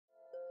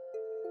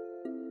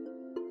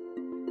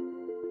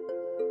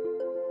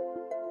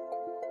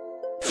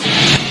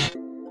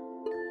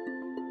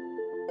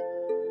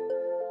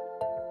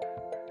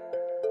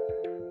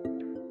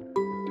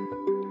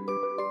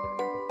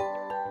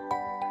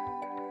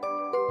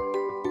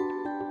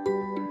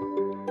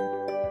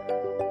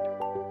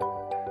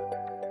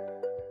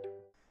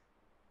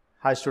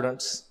Hi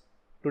students,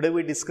 today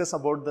we discuss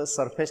about the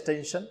surface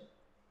tension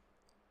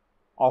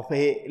of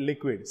a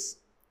liquids.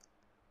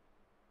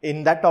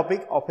 In that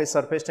topic of a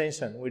surface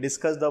tension, we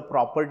discuss the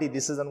property,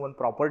 this is one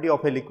property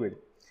of a liquid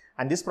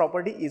and this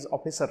property is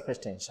of a surface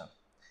tension.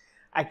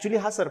 Actually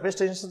हा surface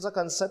tension चा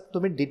concept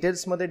तुम्ही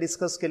details मध्ये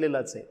discuss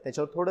केलेलाच आहे,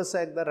 त्याच्यावर थोडंसं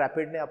एकदा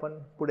rapidly आपण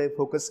पुढे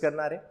focus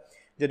करणार आहे,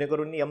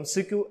 जेणेकरून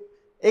MCQ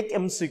एक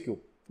MCQ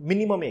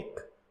minimum एक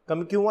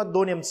कमी किंवा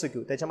दोन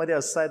MCQ त्याच्यामध्ये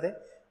असं आहे ते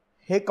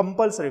हे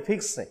कंपल्सरी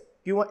फिक्स आहे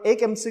किंवा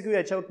एक MCQ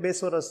याच्यावर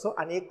बेसवर असतो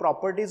आणि एक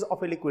प्रॉपर्टीज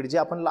ऑफ अ लिक्विड जे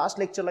आपण लास्ट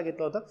लेक्चरला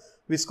घेतलं होतं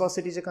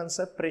विस्कॉसिटीचे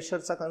कन्सेप्ट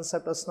प्रेशरचा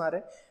कन्सेप्ट असणार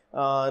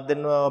आहे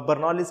then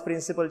Bernoulli's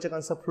प्रिन्सिपलचे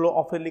concept flow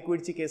of a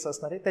लिक्विडची केस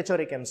असणार आहे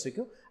त्याच्यावर एक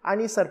MCQ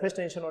आणि सरफेस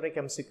टेन्शनवर एक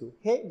MCQ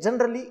हे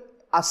जनरली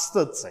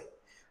असतंच आहे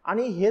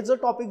आणि हे जर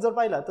टॉपिक जर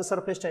पाहिला तर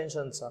सरफेस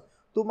टेन्शनचा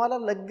तुम्हाला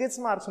लगेच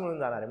मार्क्स मिळून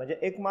जाणार आहे म्हणजे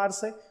एक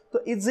मार्क्स आहे तो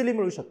इझिली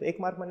मिळू शकतो एक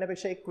मार्क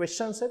म्हणण्यापेक्षा एक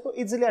क्वेश्चन्स आहे तो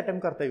इझिली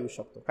अटेम्प्ट करता येऊ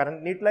शकतो कारण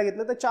नीटला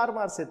घेतलं तर 4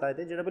 मार्क्स येतात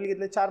ते जेडब्ल्यू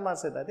घेतले 4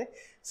 मार्क्स येतात ते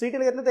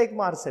सीईटीला घेतलं तर 1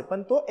 मार्क्स आहे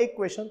पण तो एक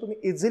क्वेश्चन तुम्ही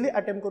इझिली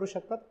अटेम्प्ट करू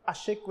शकतात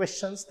असे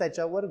क्वेश्चन्स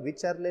त्याच्यावर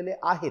विचारलेले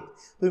आहेत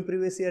तुम्ही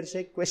प्रिव्हियस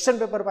इयरचे क्वेश्चन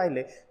पेपर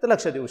पाहिले तर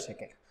लक्ष देऊ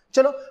शकेल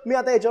चलो मी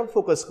आता याच्यावर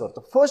फोकस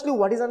करतो firstly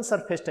what is an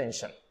surface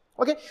tension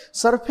okay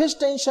surface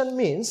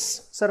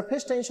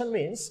tension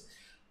means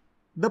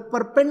the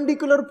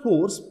perpendicular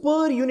force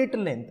per unit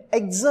length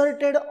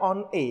exerted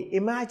on a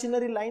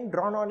imaginary line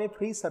drawn on a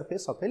free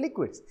surface of a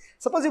liquid.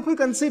 Suppose if we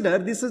consider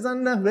this is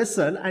a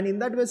vessel and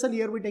in that vessel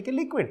here we take a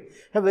liquid.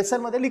 ह्या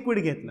vessel मध्ये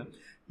liquid घेतलं.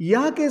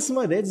 या केस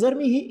मध्ये जर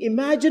मी ही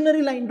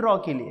imaginary line draw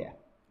केली आहे.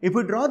 If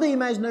we draw the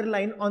imaginary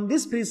line on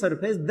this free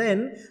surface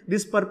then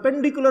this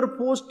perpendicular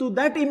force to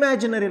that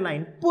imaginary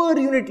line per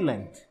unit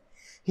length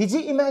he G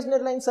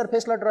imaginary line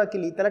सरफेसला draw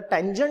केली त्याला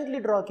टँजंटली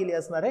draw केली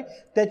असणार आहे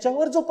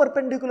त्याच्यावर जो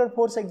परपेंडिक्युलर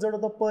फोर्स एक्झर्ट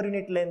होतो per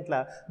unit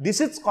लेंथला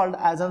this is called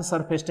as an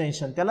surface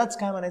tension त्यालाच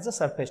काय म्हणायचं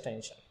surface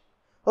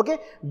tension okay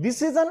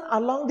this is an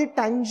along the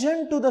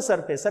tangent to the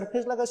surface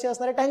सरफेसला कशी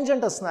असणार आहे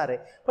टँजंट असणार आहे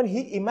पण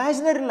ही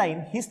इमॅजिनरी लाईन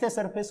हीच त्या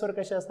सरफेसवर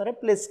कशी असणार आहे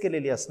प्लेस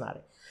केलेली असणार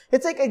आहे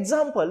याचं एक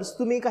एक्झाम्पल्स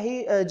तुम्ही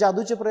काही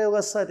जादूचे प्रयोग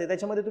असतात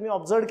त्याच्यामध्ये तुम्ही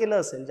ऑब्झर्व केलं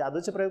असेल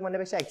जादूचे प्रयोग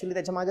म्हणण्यापेक्षा ऍक्च्युली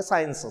त्याच्या मागे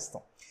सायन्स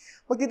असतो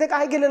मग तिथे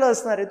काय केलेलं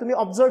असणार आहे तुम्ही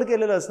ऑब्झर्व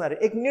केलेलं असणार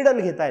आहे एक निडल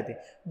घेता येते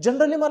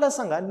जनरली मला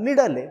सांगा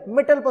निडल आहे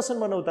मेटल पासून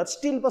बनवतात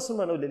स्टील पासून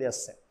बनवलेली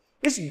असते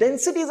it's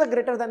density is a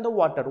greater than the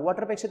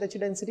वॉटरपेक्षा त्याची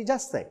डेन्सिटी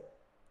जास्त आहे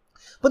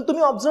पण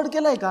तुम्ही ऑब्झर्व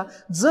केलंय का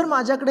जर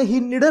माझ्याकडे ही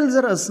निडल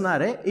जर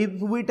असणार आहे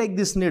if we take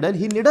this needle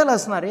he needle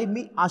असणार आहे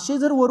मी अशी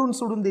जर वरून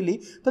सोडून दिली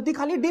तर ती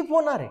खाली डीप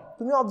होणार आहे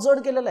तुम्ही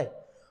ऑब्झर्व केलेलं आहे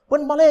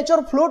पण मला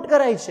याच्यावर फ्लोट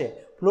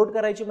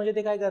करायची म्हणजे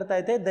ते काय करता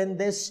येते then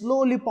they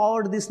slowly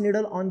powered this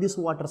needle on this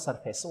water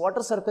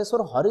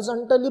सरफेसवर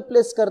हॉरिझॉन्टली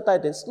प्लेस करता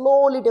येते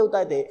स्लोली ठेवता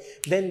येते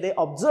then they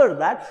observe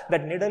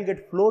that needle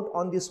gate float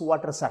on this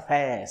water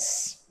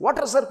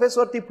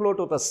सरफेसवर ती फ्लोट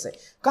होत असते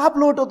का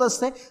फ्लोट होत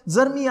असते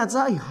जर मी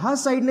याचा ह्या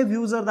साईडने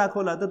व्ह्यू जर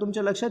दाखवला तर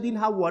तुमच्या लक्षात येईल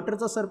हा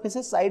वॉटरचा सरफेस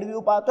आहे साईड व्ह्यू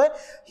पाहतोय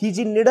ही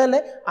जी निडल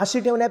आहे अशी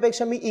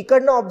ठेवण्यापेक्षा मी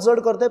इकडनं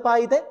ऑब्झर्व करतोय पहा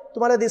इथे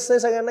तुम्हाला दिसतंय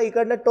सगळ्यांना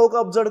इकडनं टोक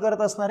ऑब्झर्व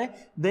करत असणार आहे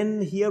then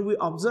here we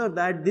observe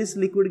that this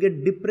liquid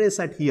gate depress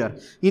at here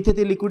इथे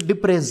ते लिक्विड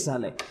डिप्रेस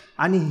झालंय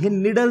आणि हे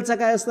निडलचा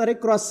काय असणार आहे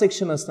क्रॉस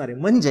सेक्शन असणार आहे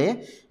म्हणजे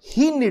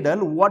ही निडल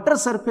वॉटर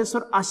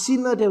सरफेसवर अशी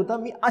न ठेवता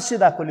मी अशी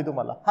दाखवली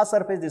तुम्हाला हा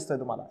सरफेस दिसतोय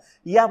तुम्हाला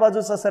या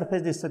बाजूचा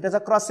सरफेस दिसतोय त्याचा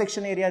क्रॉस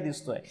सेक्शन एरिया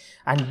दिसतोय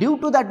and due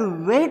to that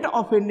weight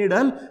of A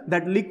needle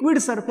that liquid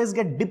surface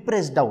gate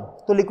depress down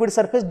तो लिक्विड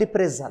सरफेस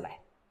डिप्रेस झालाय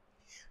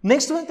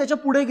नेक्स्ट वन त्याच्या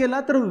पुढे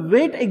गेला तर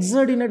weight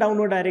exert in a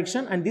downward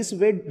direction and this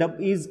weight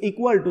is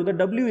equal to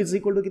the W is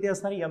equal to किती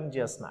असणार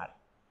mg असणार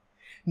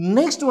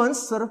next one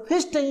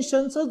surface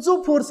टेन्शनचा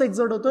जो फोर्स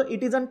एक्झर्ट होतो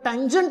it is an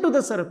tangent to the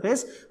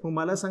surface मग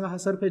मला सांगा हा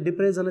सरफेस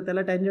डिप्रेस झाला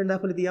त्याला टँजंट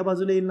दाखवली ती या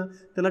बाजूला येईल ना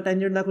त्याला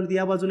टँजंट दाखवली ती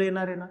या बाजूला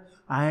येणार आहे ना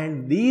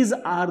and these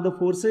R the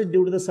forces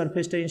due to the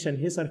surface tension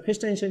हे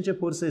सरफेस टेन्शनचे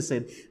फोर्सेस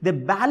आहेत दे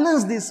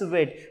बॅलन्स दिस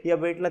वेट या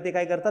वेटला ते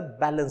काय करतात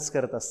बॅलन्स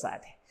करत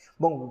असतात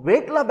मग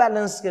वेटला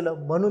बॅलन्स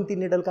केलं म्हणून ती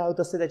निडल काय होत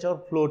असते त्याच्यावर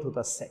फ्लोट होत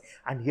असते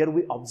and here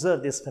we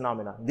observe this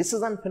phenomena this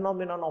is an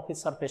phenomenon of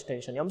his surface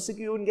tension MCQ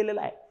येऊन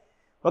गेलेला आहे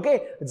ओके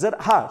जर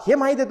हे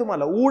माहिती आहे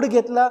तुम्हाला वूड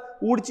घेतला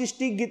वूडची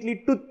स्टिक घेतली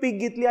टूथपिक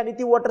घेतली आणि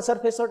ती वॉटर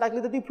सरफेसवर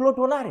टाकली तर ती फ्लोट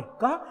होणार आहे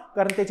का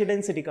कारण त्याची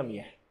डेन्सिटी कमी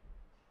आहे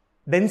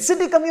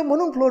डेन्सिटी कमी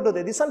म्हणून फ्लोट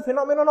होते दिस अन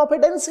phenomenon of A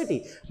density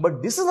but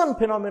this is an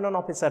phenomenon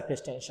of a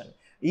surface tension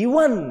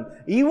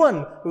even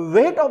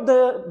weight of the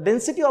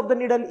density of the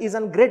needle is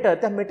an greater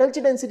त्या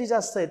मेटलची डेन्सिटी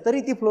जास्त आहे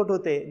तरी ती फ्लोट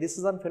होते दिस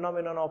is an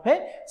phenomenon of a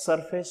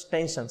surface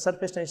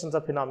टेन्शनचा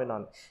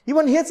phenomenon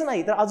even हेच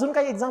नाही तर अजून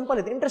काही एक्झाम्पल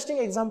आहेत इंटरेस्टिंग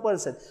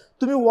एक्झाम्पल्स आहेत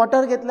तुम्ही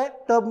वॉटर घेतलंय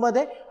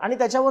टबमध्ये आणि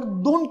त्याच्यावर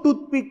 2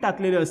 टूथपिक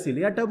टाकलेले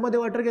असतील या टबमध्ये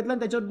वॉटर घेतलं आणि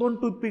त्याच्यावर 2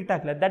 टूथपिक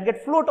टाकले that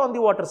gate float on the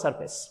water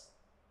surface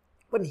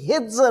पण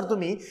हेच जर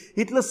तुम्ही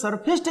इथलं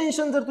सरफेस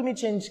टेन्शन जर तुम्ही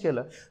चेंज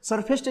केलं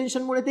सरफेस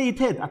टेन्शनमुळे ते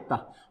इथे आहेत आत्ता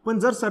पण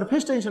जर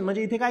सरफेस टेन्शन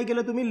म्हणजे इथे काय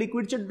केलं तुम्ही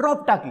लिक्विडचे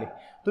ड्रॉप टाकले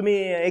तुम्ही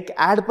एक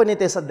ॲड पण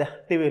येते सध्या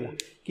टीव्हीला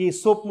की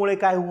सोपमुळे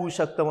काय होऊ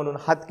शकतं म्हणून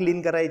हात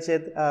क्लीन करायचे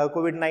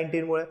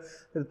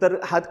कोविड-19मुळे तर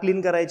हात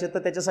क्लीन करायचे तर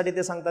त्याच्यासाठी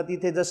ते सांगतात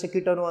इथे जसे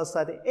किटाणू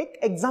असतात एक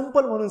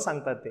एक्झाम्पल म्हणून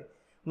सांगतात ते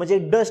म्हणजे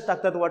डस्ट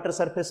टाकतात वॉटर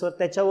सरफेसवर,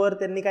 त्याच्यावर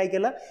त्यांनी काय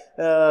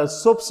केलं,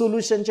 सोप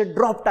सोल्युशनचे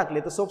ड्रॉप टाकले.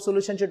 तर सोप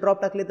सोल्युशनचे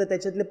ड्रॉप टाकले तर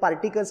त्याच्यातले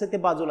पार्टिकल्स आहेत ते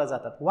बाजूला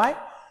जातात. वाय?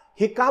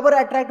 हे का बरं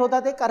अट्रॅक्ट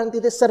होतात? ते कारण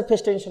तिथे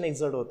सरफेस टेन्शन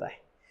एक्झर्ट होत आहे.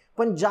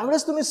 पण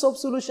ज्यावेळेस तुम्ही सोप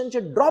सोल्युशनचे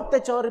ड्रॉप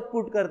त्याच्यावर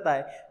पुट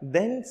करताय,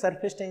 then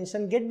surface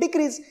tension gate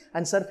decrease.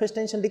 आणि सरफेस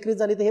टेन्शन डिक्रीज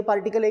झाली तर हे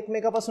पार्टिकल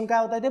एकमेकापासून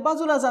काय होत आहे, ते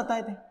बाजूला जात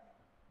आहेत.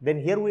 Then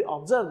here we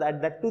observe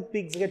that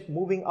toothpicks gate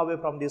moving away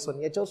from this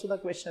one. याच्यावर सुद्धा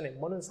क्वेश्चन आहे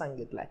म्हणून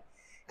सांगितलंय.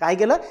 काय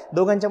केलं,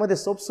 दोघांच्या मध्ये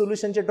सोप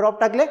सोल्युशनचे ड्रॉप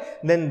टाकले,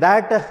 then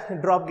that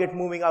drop gate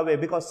moving away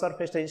because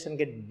surface tension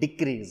gate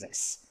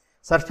decreases.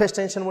 Surface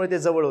टेन्शनमुळे ते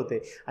जवळ होते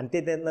आणि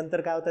ते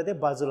नंतर काय होतं, ते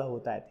बाजूला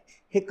होत आहेत.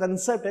 हे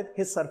कन्सेप्ट आहेत,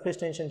 हे सरफेस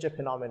टेन्शनचे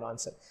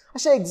फिनॉमिनॉन्स आहेत.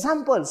 असे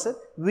एक्झाम्पल्स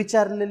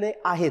विचारलेले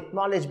आहेत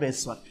नॉलेज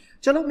बेसवर.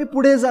 चलो मी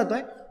पुढे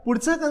जातोय.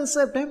 पुढचा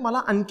कन्सेप्ट आहे, मला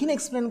आणखीन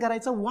एक्सप्लेन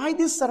करायचं, why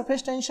this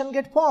surface tension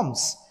gate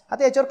forms.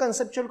 आता याच्यावर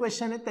कन्सेप्च्युअल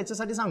क्वेश्चन आहेत,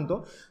 त्याच्यासाठी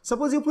सांगतो.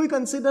 Suppose if we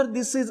consider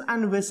this is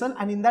an vessel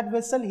and in that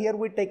vessel here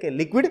we take a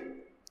liquid.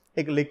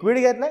 एक लिक्विड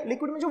घेतलंय,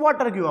 लिक्विड म्हणजे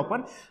वॉटर घेऊ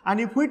आपण.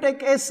 आणि if we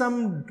take a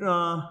some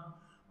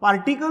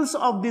particles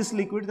of this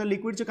liquid, तर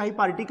लिक्विडचे काही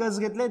पार्टिकल्स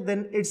घेतले,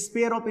 then it's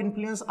spare of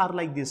influence R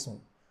like this one.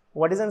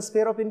 What is an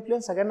spare of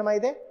influence? सगळ्यांना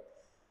माहिती आहे,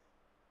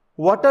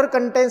 water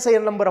contains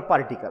an number of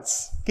particles.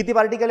 किती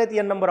particle आहेत?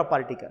 N number of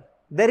particle.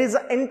 There is a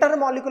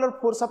intermolecular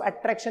force of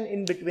attraction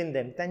in between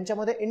them.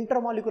 त्यांच्यामध्ये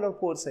intermolecular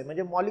force आहे,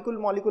 म्हणजे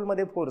molecule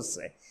मध्ये force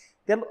आहे,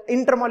 त्याला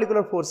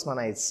इंटरमॉलिक्युलर फोर्स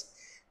म्हणायचं.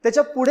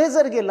 त्याच्या पुढे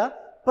जर गेला,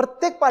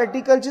 प्रत्येक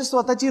पार्टिकलची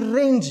स्वतःची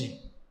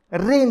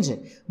रेंज आहे,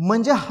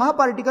 म्हणजे हा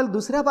पार्टिकल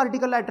दुसऱ्या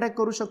पार्टिकलला अट्रॅक्ट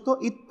करू शकतो,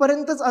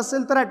 इथपर्यंतच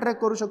असेल तर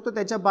अट्रॅक्ट करू शकतो,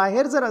 त्याच्या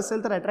बाहेर जर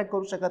असेल तर अट्रॅक्ट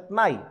करू शकत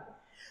नाही.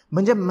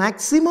 म्हणजे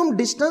maximum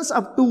distance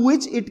up to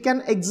which it can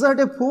exert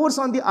a force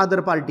on the other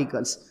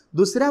particles.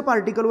 दुसऱ्या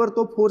पार्टिकलवर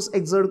तो फोर्स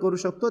एक्झर्ट करू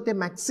शकतो, ते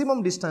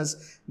maximum distance.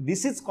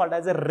 This is called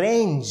as a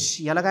range.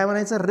 याला काय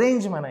म्हणायचं?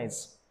 रेंज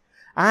म्हणायचं.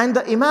 And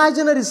the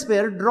imaginary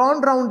spare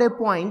drawn round A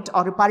point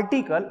or A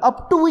particle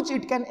up to which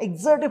it can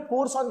exert a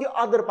force on the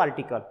other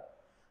particle.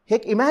 हे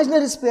एक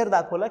imaginary spare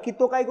दाखवला की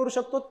तो काय करू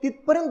शकतो,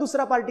 तिथपर्यंत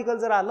दुसरा पार्टिकल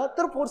जर आला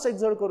तर फोर्स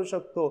एक्झर्ट करू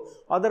शकतो,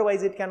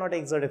 otherwise it cannot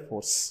exert a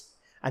force.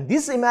 And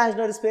this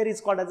imaginary sphere is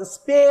called as a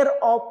sphere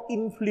of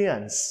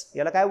influence.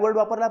 याला काय वर्ड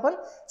वापरला आपण?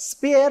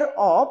 sphere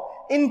of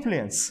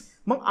influence.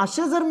 मग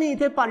असे जर मी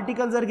इथे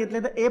पार्टिकल जर घेतले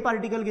तर ए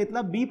पार्टिकल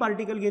घेतला, बी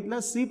पार्टिकल घेतला,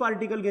 सी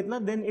पार्टिकल घेतला,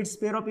 then it's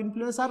spare of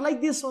influence R like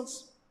this once.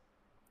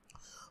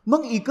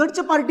 मग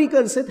इकडचे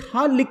पार्टिकल्स आहेत,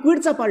 हा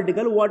लिक्विडचा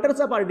पार्टिकल,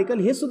 वॉटरचा पार्टिकल,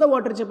 हे सुद्धा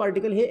वॉटरचे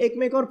पार्टिकल, हे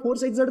एकमेकावर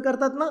फोर्स एक्झर्ट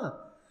करतात ना.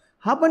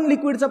 हा पण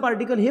लिक्विडचा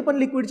पार्टिकल, हे पण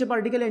लिक्विडचे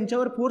पार्टिकल,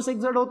 यांच्यावर फोर्स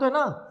एक्झर्ट होतोय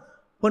ना.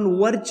 पण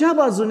वरच्या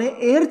बाजूने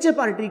एअरचे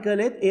पार्टिकल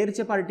आहेत,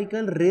 एअरचे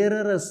पार्टिकल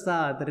रेअरर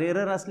असतात.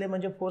 रेअरर असले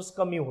म्हणजे फोर्स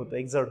कमी होतो,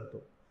 एक्झर्ट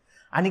होतो.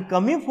 आणि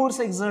कमी फोर्स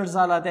एक्झर्ट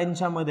झाला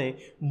त्यांच्यामध्ये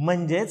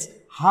म्हणजेच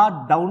हा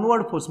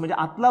डाऊनवर्ड फोर्स, म्हणजे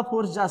आतला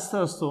फोर्स जास्त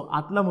असतो,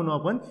 आतला म्हणू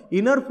आपण,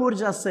 इनर फोर्स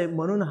जास्त आहे,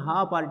 म्हणून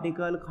हा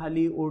पार्टिकल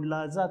खाली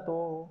ओढला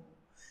जातो.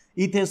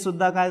 इथे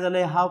सुद्धा काय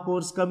झालंय, हा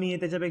फोर्स कमी आहे,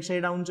 त्याच्यापेक्षा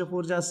डाऊनचे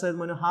फोर्स जास्त आहेत,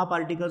 म्हणून हा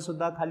पार्टिकल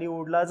सुद्धा खाली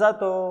ओढला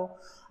जातो.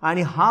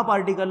 आणि हा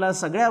पार्टिकलला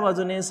सगळ्या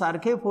बाजूने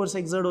सारखे फोर्स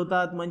एक्झर्ट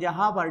होतात, म्हणजे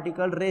हा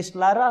पार्टिकल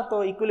रेस्टला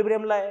राहतो,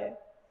 इक्विलिब्रियमला आहे.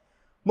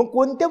 मग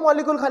कोणते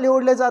मॉलिक्यूल खाली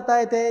ओढले जात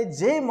आहेत? ते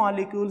जे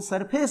मॉलिक्यूल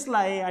सरफेसला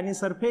आहे आणि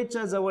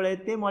सरफेसच्या जवळ आहे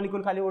ते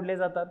मॉलिक्यूल खाली ओढले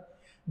जातात.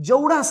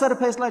 जेवढा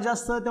सरफेसला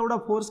जास्त तेवढा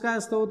फोर्स काय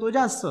असतो, तो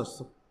जास्त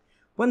असतो.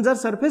 पण जर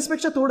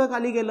सरफेसपेक्षा थोडं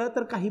खाली गेलं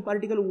तर काही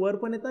पार्टिकल वर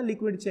पण येतात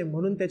लिक्विडचे,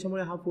 म्हणून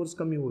त्याच्यामुळे हा फोर्स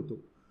कमी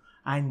होतो.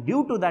 And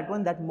due to that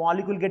one, that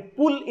molecule get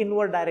pull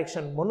inward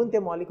direction, म्हणून ते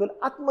मॉलिक्यूल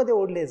आतमध्ये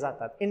ओढले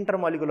जातात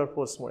इंटरमॉलिक्युलर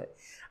फोर्समुळे.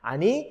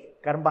 आणि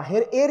कारण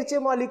बाहेर एअरचे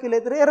मॉलिक्यूल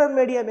आहेत, रेअर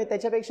मीडियम आहे,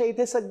 त्याच्यापेक्षा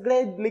इथे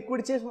सगळे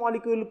लिक्विडचे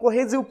मॉलिक्यूल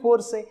कोहेसिव्ह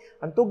फोर्स आहे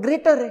आणि तो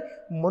ग्रेटर आहे,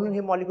 म्हणून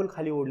हे मॉलिक्यूल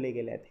खाली ओढले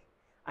गेले आहेत.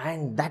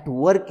 And that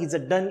work is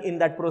done in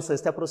that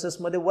process. त्या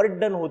प्रोसेसमध्ये वर्क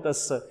डन होत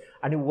असतं.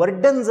 आणि वर्क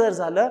डन जर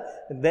झालं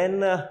then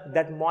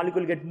that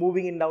molecule gate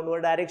moving in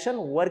downward direction.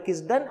 Work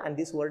is done and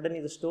this work done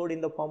is stored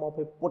in the form of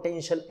A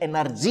potential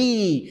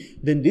energy.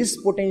 Then this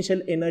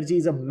potential energy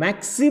is a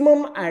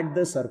maximum at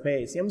the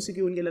surface. MCQ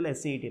येऊन गेलेला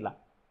आहे CETला.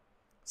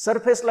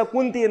 सरफेसला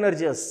कोणती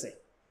energy असते?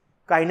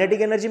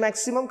 Kinetic energy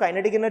maximum,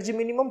 kinetic energy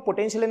minimum,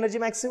 potential energy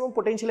maximum,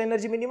 potential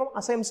energy minimum,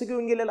 असं MCQ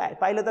येऊन गेलेला आहे.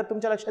 पाहिलं तर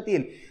तुमच्या लक्षात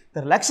येईल.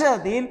 तर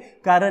लक्षात येईल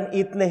कारण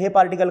इथले हे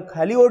पार्टिकल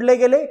खाली ओढले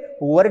गेले,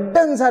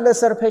 वर्डन झालं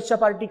सरफेसच्या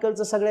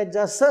पार्टिकलचं सगळ्यात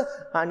जास्त,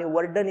 आणि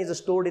वर्डन is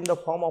stored in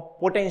the form of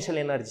potential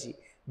energy.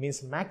 Means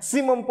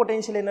maximum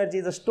potential energy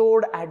is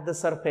stored at the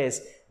surface.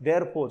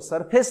 Therefore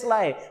सरफेसला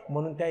आहे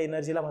म्हणून त्या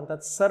एनर्जीला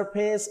म्हणतात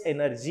सरफेस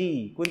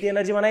एनर्जी. कोणती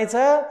एनर्जी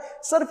म्हणायचं?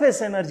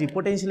 Surface energy.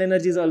 Potential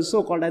energy is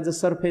also called as a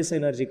surface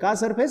energy. का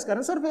surface?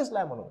 कारण सरफेसला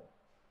आहे म्हणून.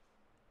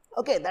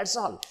 Okay, that's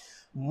all.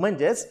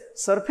 म्हणजेच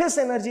surface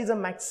energy is a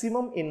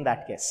maximum in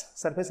that case.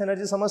 Surface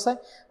energy समजताय?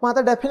 मग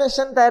आता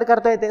डेफिनेशन तयार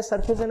करता येते.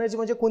 सरफेस एनर्जी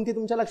म्हणजे कोणती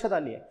तुमच्या लक्षात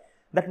आली आहे?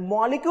 That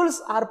molecules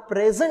are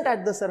present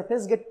at the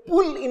surface, get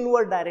pulled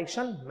inward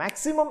direction,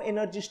 maximum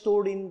energy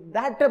stored in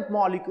that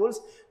molecules.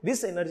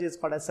 This energy is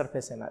called as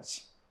surface energy.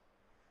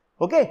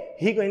 Okay,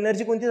 he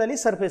energy कोणती झाली?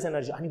 Surface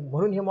energy. आणि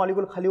म्हणून हे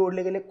मॉलिक्यूल खाली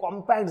ओढले गेले,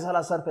 कॉम्पॅक्ट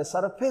झाला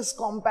surface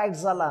compact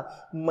झाला,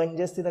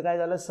 म्हणजेच तिथं काय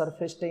झालं?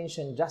 सरफेस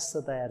टेन्शन जास्त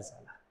तयार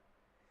झाला.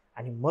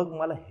 आणि मग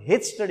मला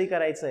हेच स्टडी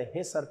करायचं आहे,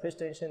 हे सरफेस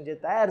टेन्शन जे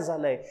तयार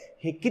झालंय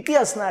हे किती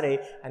असणार आहे,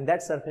 and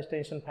that surface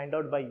tension find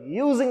out by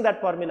using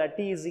that formula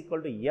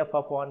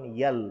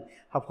T=F/L.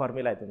 हा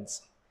फॉर्म्युला आहे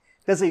तुमचा.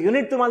 त्याचं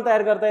युनिट तुम्हाला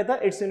तयार करता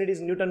येतं, it's unit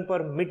is Newton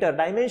per metre.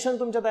 Dimension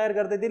तुमच्या तयार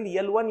करता येतील,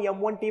 L1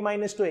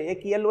 M1T-2 आहे,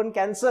 एक L1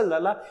 कॅन्सल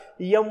झाला,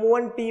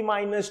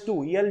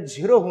 M1T-2, L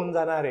 0 होऊन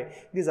जाणार आहे.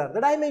 These R the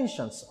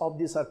dimensions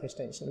of the surface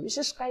tension.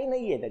 विशेष काही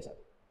नाहीये त्याच्यात.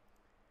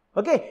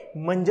 ओके,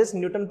 म्हणजेच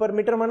न्यूटन पर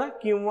मीटर म्हणा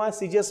किंवा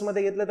सीजीएस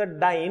मध्ये घेतलं तर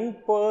डाइन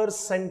पर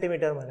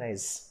सेंटीमीटर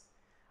म्हणायचं.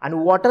 आणि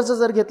वॉटरचं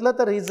जर घेतलं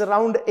तर इज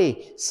राऊंड ए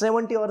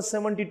 70 और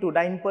 72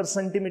 डाइन पर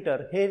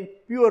सेंटीमीटर. हे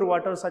प्युअर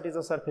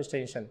वॉटरसाठीचं सरफेस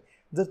टेन्शन.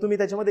 जर तुम्ही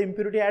त्याच्यामध्ये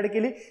इम्प्युरिटी ऍड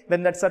केली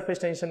then that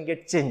surface tension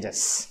gate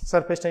changes.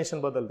 Surface tension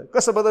बदलतं.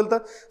 कसं बदलतं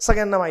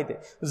सगळ्यांना माहिती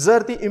आहे.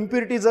 जर ती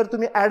इम्प्युरिटी जर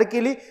तुम्ही ऍड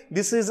केली,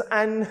 दिस is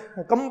an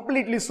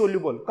completely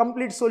soluble.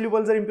 Complete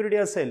soluble जर इम्प्युरिटी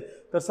असेल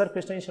तर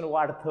सरफेस टेन्शन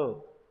वाढतं.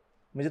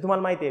 म्हणजे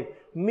तुम्हाला माहिती आहे,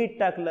 मीठ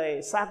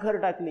टाकलंय, साखर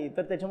टाकली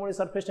तर त्याच्यामुळे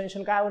सरफेस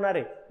टेन्शन काय होणार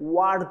आहे?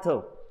 वाढतं.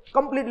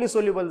 कम्प्लिटली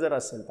सोल्युबल जर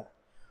असेल तर.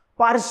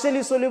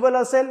 पार्शियली सोल्युबल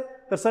असेल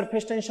तर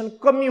सरफेस टेन्शन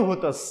कमी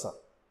होत असतं.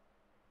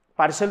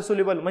 पार्शियल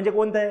सोल्युबल म्हणजे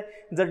कोणतं आहे?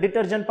 जर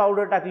डिटर्जंट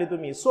पावडर टाकली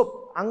तुम्ही,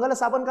 सोप, अंगाला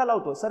साबण का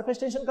लावतो? सरफेस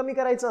टेन्शन कमी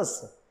करायचं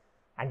असतं.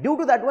 And due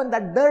to that one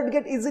that dirt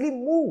gate easily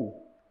move.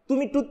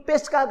 तुम्ही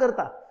टूथपेस्ट का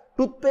करता?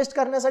 टूथपेस्ट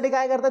करण्यासाठी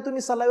काय करताय?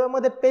 तुम्ही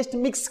सलाइवामध्ये पेस्ट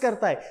मिक्स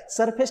करताय.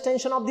 सरफेस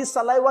टेन्शन ऑफ दिस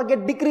सलाइवा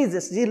गेट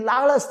डिक्रीजेस. जी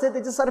लाळ असते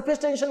त्याची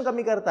सरफेस टेन्शन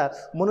कमी करता,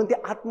 म्हणून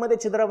ते आतमध्ये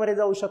छिद्रामध्ये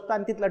जाऊ शकतं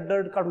आणि तिथला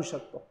डर्ट काढू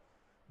शकतो.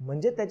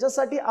 म्हणजे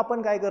त्याच्यासाठी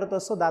आपण काय करत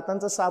असतो?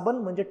 दातांचं साबण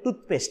म्हणजे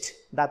टूथपेस्ट,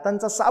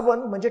 दातांचा साबण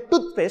म्हणजे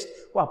टूथपेस्ट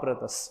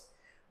वापरत असतो.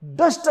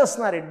 डस्ट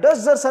असणारे,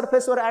 डस्ट जर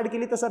सरफेसवर ऍड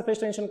केली तर सरफेस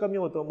टेन्शन कमी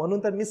होतं,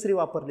 म्हणून तर मिश्री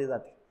वापरली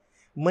जाते,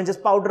 म्हणजेच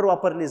पावडर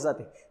वापरली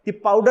जाते. ती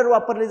पावडर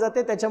वापरली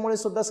जाते त्याच्यामुळे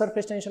सुद्धा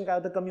सरफेस टेन्शन काय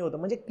होतं? कमी होतं.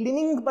 म्हणजे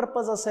क्लिनिंग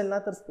पर्पज असेल ना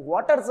तर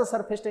वॉटरचं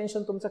सरफेस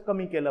टेन्शन तुमचं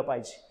कमी केलं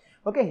पाहिजे.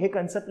 ओके, हे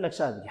कन्सेप्ट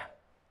लक्षात घ्या.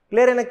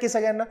 क्लिअर आहे नक्की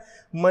सगळ्यांना?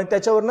 मग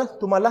त्याच्यावरनं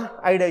तुम्हाला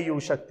आयडिया येऊ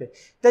शकते.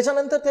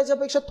 त्याच्यानंतर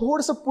त्याच्यापेक्षा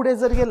थोडंसं पुढे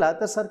जर गेला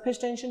तर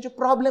सरफेस टेन्शनचे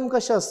प्रॉब्लेम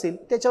कसे असतील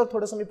त्याच्यावर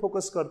थोडंसं मी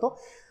फोकस करतो.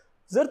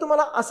 जर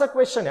तुम्हाला असा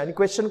क्वेश्चन आहे, आणि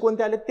क्वेश्चन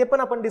कोणते आले ते पण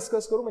आपण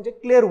डिस्कस करू, म्हणजे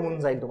क्लिअर होऊन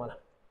जाईल तुम्हाला.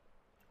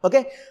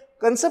 ओके,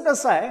 कन्सेप्ट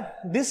असा आहे,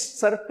 दिस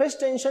सरफेस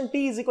टेन्शन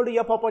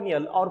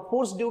T=F/L और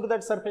force due to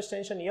that surface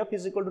tension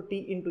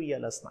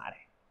F=T/L असणार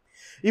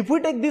आहे. If we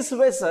take this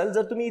vessel,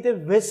 जर तुम्ही इथे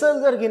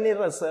वेसल जर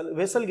घेणार असेल,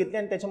 वेसल घेतली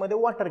आणि त्याच्यामध्ये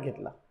वॉटर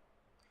घेतला.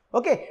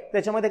 ओके,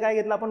 त्याच्यामध्ये काय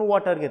घेतलं आपण?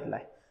 वॉटर घेतलाय.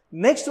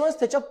 नेक्स्ट वेळेस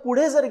त्याच्या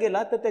पुढे जर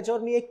गेला तर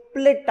त्याच्यावर मी एक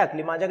प्लेट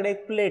टाकली. माझ्याकडे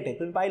एक प्लेट आहे,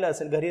 तुम्ही पाहिलं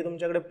असेल घरी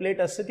तुमच्याकडे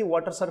प्लेट असते, ती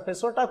वॉटर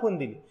सरफेसवर टाकून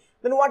दिली.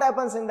 Then what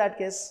happens in that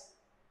case?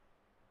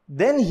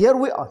 Then here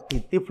V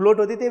T float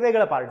होती, ते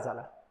वेगळा पार्ट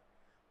झाला.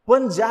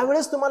 पण ज्या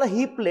वेळेस तुम्हाला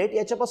ही प्लेट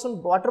याच्यापासून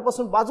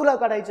वॉटरपासून बाजूला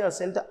काढायची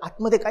असेल तर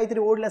आतमध्ये काहीतरी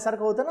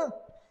ओढल्यासारखं होतं ना.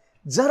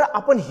 जर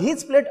आपण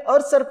हीच प्लेट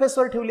अर्थ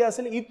सरफेसवर ठेवली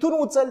असेल, इथून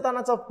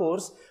उचलतानाचा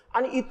फोर्स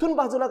आणि इथून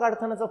बाजूला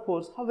काढतानाचा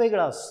फोर्स हा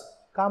वेगळा असतो.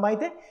 का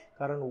माहिती आहे?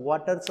 कारण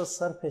वॉटरचं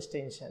सरफेस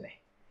टेन्शन आहे.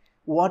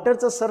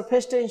 वॉटरचं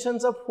सरफेस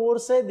टेन्शनचा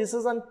फोर्स आहे, दिस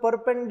is an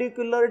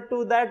perpendicular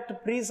to that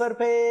free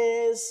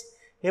surface.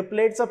 हे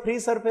प्लेटचा फ्री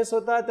सरफेस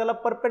होता, त्याला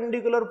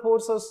परपेंडिक्युलर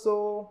फोर्स असतो.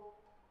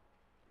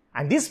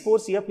 And this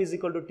force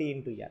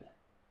F=T/L.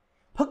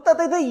 फक्त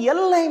आता इथे एल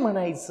नाही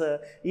म्हणायचं,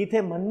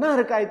 इथे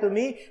म्हणणार काय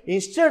तुम्ही?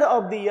 Instead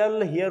of the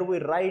L here we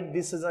write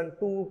this is an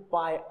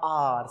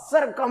 2πr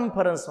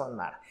circumference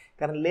म्हणणार.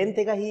 कारण लेंथ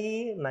आहे का?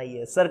 ही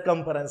नाहीये,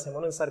 सरकम्फरन्स आहे,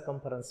 म्हणून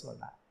सरकम्फरन्स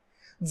म्हणणार.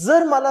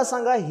 जर मला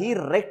सांगा ही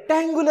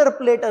रेक्टँग्युलर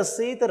प्लेट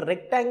असते तर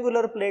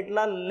रेक्टँग्युलर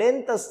प्लेटला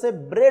लेंथ असते,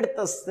 ब्रेड्थ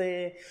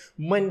असते.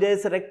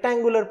 म्हणजेच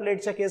रेक्टँग्युलर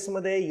प्लेटच्या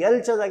केसमध्ये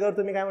एलच्या जागेवर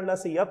तुम्ही काय म्हटलं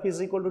असतं?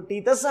 F=T.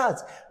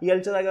 तसाच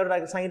एलच्या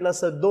जागेवर सांगितलं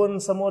असतं दोन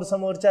समोर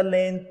समोरच्या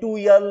लेंथ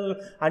 2L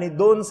आणि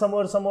दोन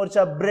समोर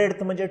समोरच्या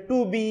ब्रेड्थ म्हणजे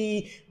 2B.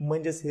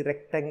 म्हणजेच ही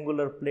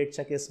रेक्टँग्युलर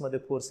प्लेटच्या केसमध्ये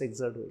फोर्स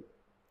एक्झर्ट होईल.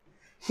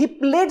 ही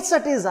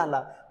प्लेटसाठी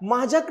झाला.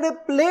 माझ्याकडे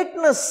प्लेट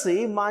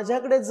नसती,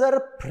 माझ्याकडे जर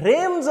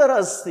फ्रेम जर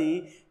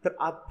असती तर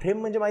फ्रेम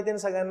म्हणजे माहिती आहे ना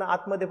सगळ्यांना,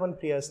 आतमध्ये पण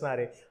फ्री असणार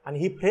आहे. आणि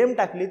ही फ्रेम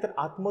टाकली तर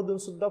आतमधून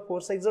सुद्धा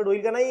फोर्स एक्झर्ट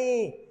होईल का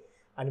नाही?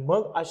 आणि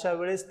मग अशा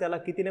वेळेस त्याला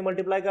कितीने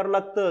मल्टिप्लाय करावं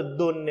लागतं?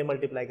 2ने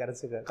मल्टिप्लाय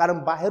करायचं.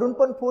 कारण बाहेरून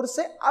पण फोर्स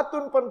आहे,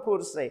 आतून पण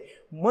फोर्स आहे,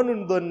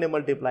 म्हणून 2ने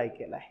मल्टिप्लाय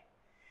केलाय.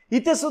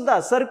 इथे सुद्धा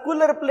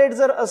सर्क्युलर प्लेट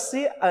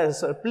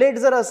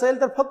जर असेल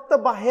तर फक्त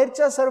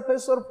बाहेरच्या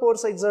सरफेसवर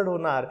फोर्स एक्झर्ट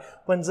होणार.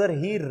 पण जर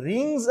ही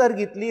रिंग जर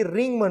घेतली,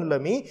 रिंग म्हणलं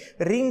मी,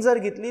 रिंग जर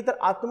घेतली तर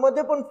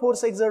आतमध्ये पण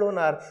फोर्स एक्झर्ट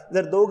होणार.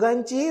 जर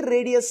दोघांचीही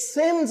रेडियस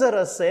सेम जर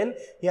असेल,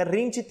 या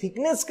रिंगची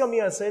थिकनेस कमी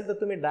असेल तर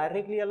तुम्ही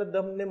डायरेक्टली याला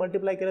 2ने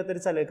मल्टिप्लाय केलं तरी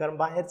चालेल, कारण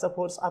बाहेरचा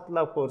फोर्स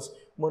आतला फोर्स,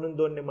 म्हणून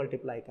 2ने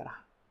मल्टिप्लाय करा.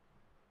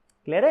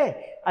 क्लिअर आहे?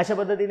 अशा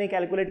पद्धतीने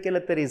कॅल्क्युलेट केलं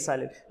तरी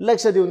चालेल,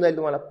 लक्ष देऊन जाईल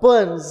तुम्हाला.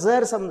 पण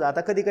जर समजा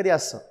आता कधी कधी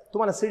असं,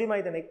 तुम्हाला सीडी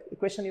माहिती आहे ना,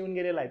 क्वेश्चन येऊन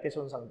गेलेला आहे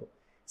त्याच्यावरून सांगतो.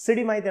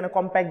 सीडी माहिती आहे ना,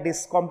 कॉम्पॅक्ट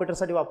डिस्क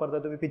कॉम्प्युटरसाठी वापरताय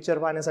तुम्ही, पिक्चर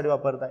पाहण्यासाठी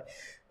वापरताय.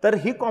 तर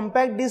ही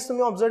कॉम्पॅक्ट डिस्क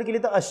तुम्ही ऑब्झर्व केली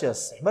तर अशी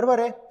असते, बरोबर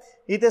आहे.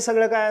 इथे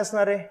सगळं काय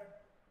असणार आहे?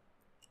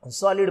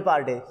 सॉलिड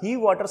पार्ट आहे ही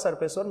वॉटर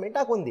सरफेसवर मी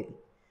टाकून दिली.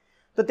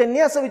 तर त्यांनी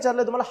असं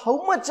विचारलं तुम्हाला how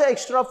much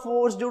extra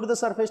force due to the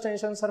surface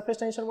tension, surface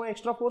टेन्शनमुळे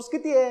एक्स्ट्रा फोर्स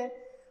किती आहे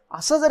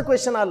असं जर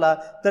क्वेश्चन आला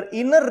तर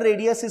inner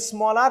radius is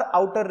small R,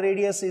 outer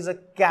radius is a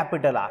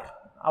capital R,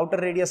 outer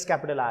radius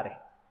capital R आहे.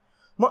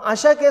 मग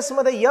अशा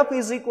केसमध्ये F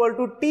is equal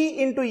to T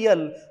into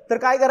L, तर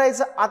काय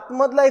करायचं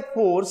आतमधला एक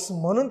फोर्स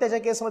म्हणून त्याच्या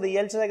केसमध्ये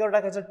एलच्या जागेवर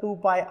टाकायचं 2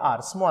 पाय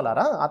आर स्मॉल आर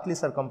आतली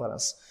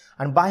सर्कम्फरन्स,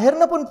 आणि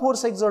बाहेरनं पण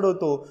फोर्स एक्झर्ट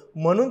होतो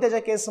म्हणून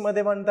त्याच्या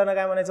केसमध्ये म्हणताना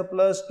काय म्हणायचं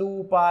plus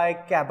 2 pi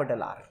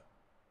capital R.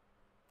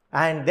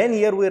 And then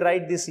here we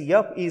write this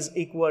F is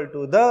equal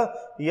to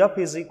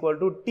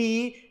T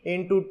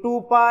into 2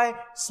 pi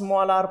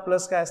small r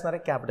plus काय असणार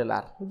आहे कॅपिटल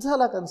आर.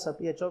 झाला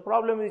कन्सेप्ट. याच्यावर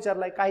प्रॉब्लेम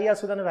विचारलाय काही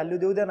असू द्या ना, व्हॅल्यू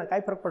देऊ द्या ना, काय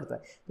फरक पडतोय,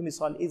 तुम्ही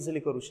सॉल्व्ह इझिली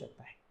करू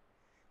शकताय.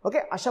 ओके,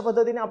 अशा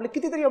पद्धतीने आपले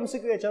कितीतरी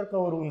एमसीक्यू याच्यावर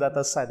कव्हर होऊन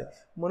जातात साधे.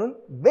 म्हणून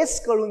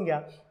बेस्ट कळून घ्या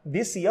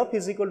दिस F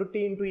is equal to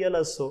T into L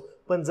असतो,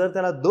 पण जर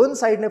त्याला दोन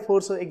साईडने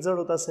फोर्स एक्झर्ट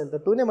होत असेल तर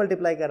 2 ने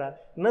मल्टिप्लाय करा,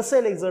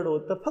 नसेल एक्झर्ट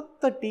होत तर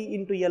फक्त T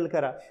इंटू एल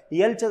करा.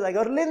 एलच्या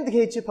जागेवर लेंथ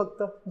घ्यायची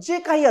फक्त, जे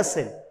काही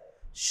असेल.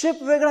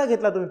 शेप वेगळा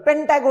घेतला तुम्ही,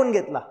 पेंटॅगॉन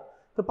घेतला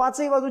तर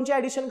 5ही बाजूंची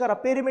ऍडिशन करा,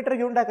 पेरिमीटर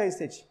घेऊन टाकायची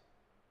त्याची.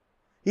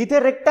 इथे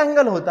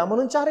रेक्टँगल होता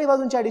म्हणून 4ही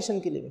बाजूंची ऍडिशन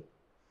केली मी.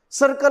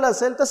 सर्कल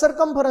असेल तर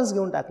सर्कम्फरन्स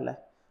घेऊन टाकलाय.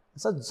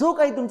 असा जो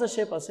काही तुमचा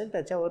शेप असेल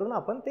त्याच्यावरून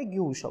आपण ते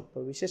घेऊ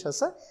शकतो, विशेष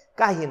असं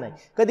काही नाही.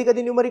 कधी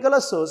कधी न्यूमरिकल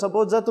असतो,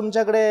 सपोज जर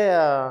तुमच्याकडे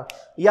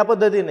या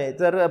पद्धतीने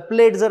जर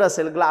प्लेट जर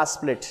असेल ग्लास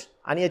प्लेट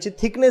आणि याची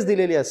थिकनेस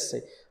दिलेली असते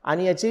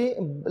आणि याची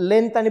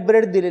लेंथ आणि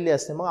ब्रेड दिलेली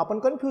असते, मग आपण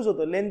कन्फ्यूज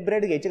होतो लेंथ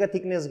ब्रेड घ्यायची का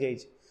थिकनेस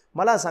घ्यायची.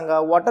 मला सांगा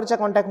वॉटरच्या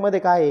कॉन्टॅक्टमध्ये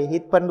काय आहे,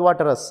 इथपर्यंत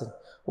वॉटर असेल,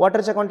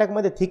 वॉटरच्या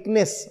कॉन्टॅक्टमध्ये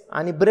थिकनेस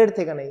आणि ब्रेड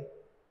थे का नाही.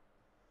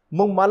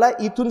 मग मला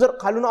इथून जर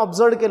खालून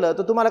ऑब्झर्व केलं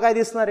तर तुम्हाला काय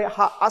दिसणार आहे,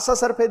 हा असा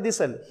सरफेस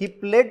दिसेल. ही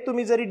प्लेट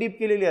तुम्ही जरी डीप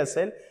केलेली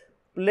असेल,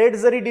 प्लेट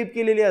जरी डीप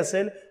केलेली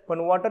असेल, पण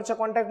वॉटरच्या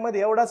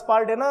कॉन्टॅक्टमध्ये एवढाच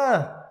पार्ट आहे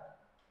ना,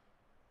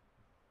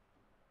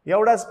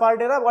 एवढाच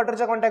पार्ट आहे ना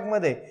वॉटरच्या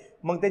कॉन्टॅक्टमध्ये.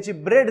 मग त्याची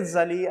ब्रेड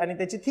झाली आणि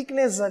त्याची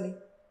थिकनेस झाली.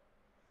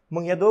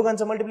 मग या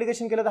दोघांचं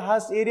मल्टिप्लिकेशन केलं तर हा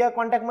एरिया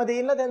कॉन्टॅक्टमध्ये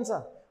येईल ना त्यांचा,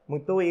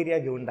 मग तो एरिया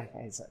घेऊन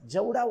टाकायचा.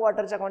 जेवढा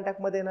वॉटरच्या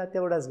कॉन्टॅक्टमध्ये ना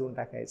तेवढाच घेऊन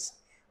टाकायचा.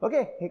 ओके,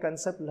 हे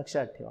कन्सेप्ट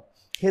लक्षात ठेवा.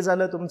 हे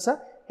झालं तुमचं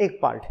एक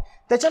पार्ट.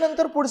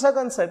 त्याच्यानंतर पुढचा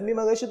कन्सेप्ट मी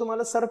मगाशी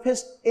तुम्हाला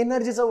सरफेस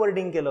एनर्जीचं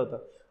वर्डिंग केलं होतं.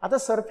 आता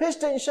सरफेस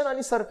टेन्शन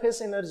आणि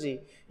सरफेस एनर्जी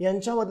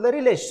यांच्यामधलं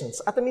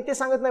रिलेशन्स, आता मी ते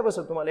सांगत नाही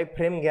बसत तुम्हाला, एक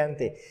फ्रेम घ्या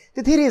ते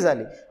थिअरी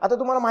झाली. आता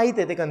तुम्हाला माहित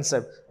आहे ते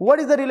concept. What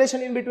is the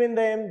relation in between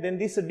them, then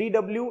this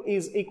DW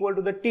is equal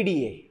to the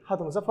TDA. हा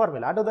तुमचा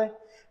फॉर्म्युला आठवत आहे.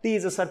 T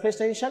is a surface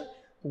tension,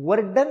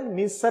 वर्डन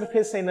means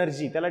surface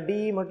energy, त्याला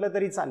DE म्हटलं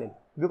तरी चालेल,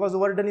 because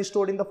वर्डन is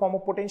stored in the form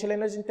of potential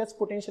energy. त्याच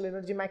potential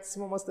energy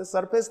maximum असते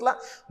सरफेसला,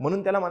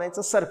 म्हणून त्याला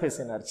म्हणायचं सरफेस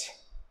एनर्जी.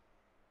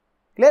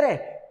 क्लिअर आहे.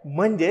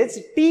 म्हणजेच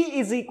T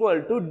is equal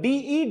to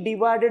DE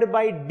divided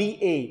by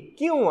DA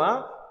किंवा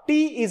T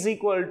is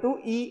equal to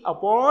E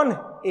upon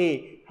A.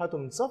 हा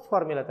तुमचा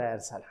फॉर्म्युला तयार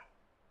झाला.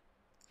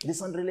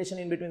 दिस one relation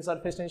in between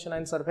surface tension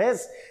and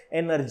surface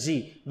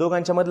energy,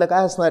 दोघांच्या मधलं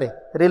काय असणार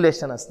आहे,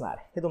 रिलेशन असणार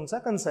आहे. हे तुमचा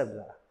कन्सेप्ट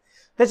झाला.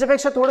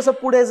 त्याच्यापेक्षा थोडंसं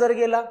पुढे जर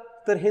गेला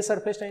तर हे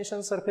सरफेस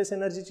टेन्शन सरफेस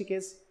एनर्जीची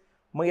केस.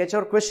 मग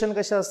याच्यावर क्वेश्चन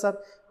कसे असतात,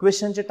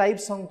 क्वेश्चनचे टाईप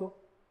सांगतो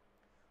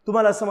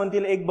तुम्हाला. असं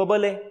म्हणतील एक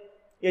बबल आहे,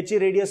 याची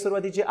रेडियस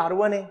सुरुवातीची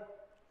R1 आहे,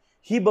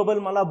 ही बबल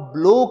मला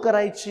ब्लो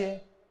करायची आहे,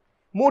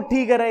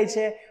 मोठी करायची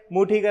आहे.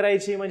 मोठी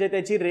करायची म्हणजे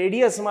त्याची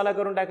रेडियस मला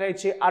करून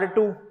टाकायची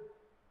R2.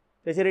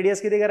 त्याची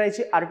रेडियस किती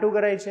करायची, R2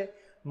 करायची.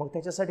 मग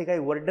त्याच्यासाठी काही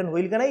वर्क डन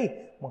होईल का नाही,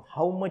 मग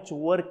how much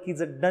work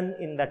is done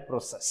in that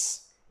process,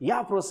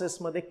 या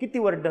प्रोसेसमध्ये किती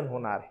वर्क डन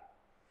होणार आहे.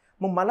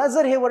 मग मला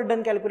जर हे वर्क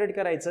डन कॅल्क्युलेट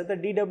करायचं तर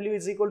DW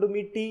is equal to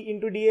me T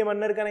into DA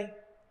म्हणणार का नाही.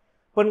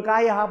 पण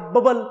काय हा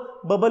बबल,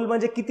 बबल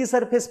म्हणजे किती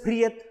सरफेस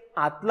फ्री आहेत,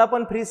 आतला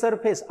पण फ्री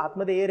सरफेस,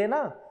 आतमध्ये एअर आहे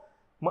ना,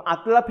 मग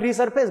आतला फ्री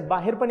सरफेस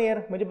बाहेर पण एअर,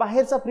 म्हणजे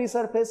बाहेरचा फ्री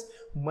सरफेस.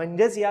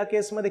 म्हणजेच या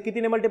केसमध्ये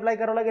कितीने मल्टिप्लाय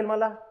करावं लागेल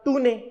मला, 2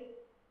 ने.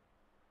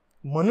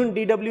 म्हणून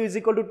DW is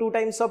equal to 2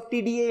 times of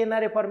TDA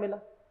येणार आहे फॉर्म्युला.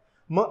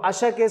 मग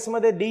अशा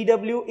केसमध्ये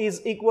DW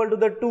is equal to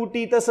the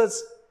 2T.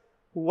 तसंच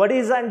what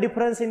is and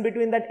difference in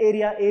between that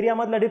area, area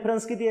मधला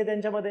डिफरन्स किती आहे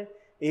त्यांच्यामध्ये.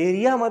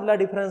 एरिया मधला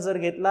डिफरन्स जर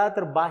घेतला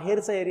तर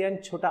बाहेरचा एरिया आणि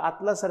छोटा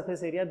आतला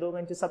सरफेस एरिया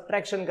दोघांची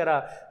सबट्रॅक्शन करा.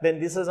 देन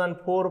दिस इज अन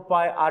 4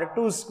 पाय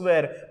R2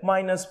 स्क्वेअर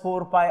मायनस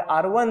 4 पाय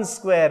R1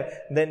 square.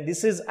 Then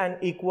this is an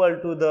equal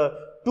to the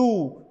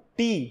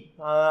 2T.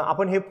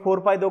 आपण हे 4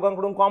 पाय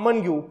दोघांकडून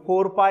कॉमन घेऊ,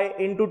 4 पाय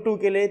इंटू 2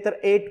 केले तर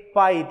 8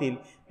 पाय येतील.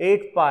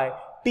 8 पाय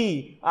T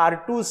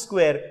R2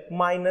 square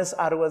minus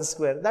R1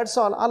 square. That's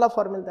all. आला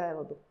फॉर्म्युला तयार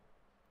होतो,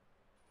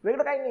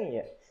 वेगळं काही नाही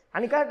आहे.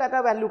 आणि काय टाका,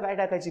 व्हॅल्यू काय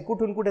टाकायची,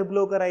 कुठून कुठे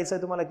ब्लो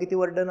करायचं, तुम्हाला किती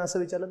वर्क डन असं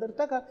विचारलं तर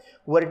टाका.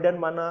 वर्क डन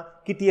म्हणा,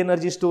 किती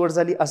एनर्जी स्टोअर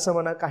झाली असं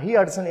म्हणा, काही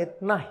अडचण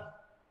येत नाही.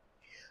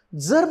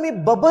 जर मी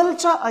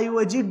बबलच्या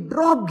ऐवजी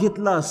ड्रॉप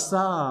घेतला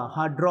असता,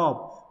 हा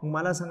ड्रॉप,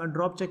 मला सांगा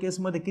ड्रॉपच्या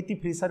केसमध्ये किती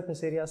फ्री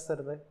सरफेस एरिया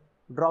असतं.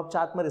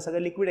 ड्रॉपच्या आतमध्ये सगळं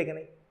लिक्विड आहे की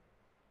नाही,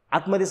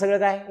 आतमध्ये सगळं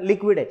काय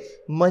लिक्विड आहे.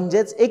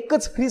 म्हणजेच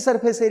एकच फ्री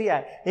सरफेस एरिया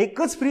आहे,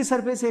 एकच फ्री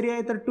सरफेस एरिया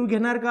आहे. तर 2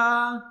 घेणार का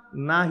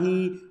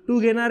नाही, 2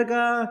 घेणार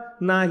का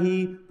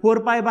नाही. 4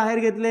 पाय बाहेर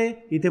घेतले,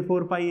 इथे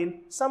 4 पाय येईल,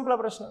 संपला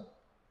प्रश्न.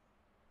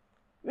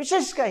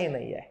 विशेष काही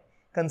नाही आहे,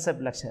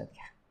 कन्सेप्ट लक्षात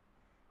घ्या.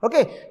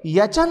 ओके,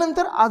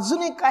 याच्यानंतर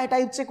अजून एक काय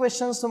टाईपचे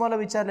क्वेश्चन्स तुम्हाला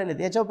विचारलेले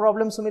आहेत, याच्यावर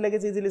प्रॉब्लेम्स तुम्ही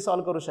लगेच इझिली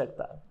सॉल्व्ह करू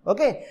शकता.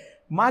 ओके,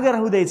 मागे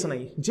राहू द्यायचं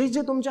नाही, जे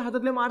जे तुमच्या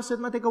हातातले मार्क्स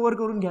आहेत ना ते कव्हर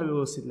करून घ्या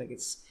व्यवस्थित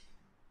लगेच.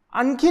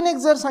 आणखीन एक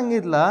जर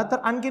सांगितलं तर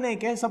आणखीन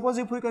एक आहे, suppose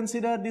if we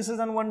consider this is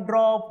on one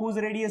drop whose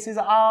radius is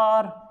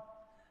r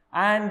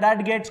and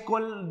that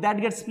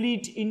gets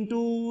split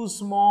into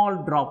small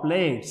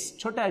droplets.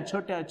 छोट्या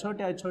छोट्या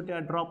छोट्या छोट्या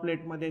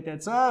ड्रॉपलेट मध्ये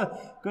त्याचं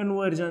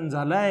कन्व्हर्जन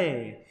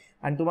झालंय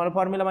आणि तुम्हाला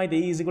फॉर्म्युला माहिती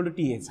आहे, इज इक्वल टू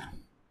टी एचा.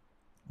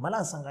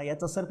 मला सांगा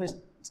याचं सरफेस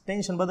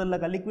टेन्शन बदललं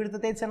का? लिक्विड तर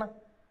तेच आहे ना,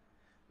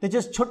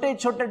 त्याचे छोटे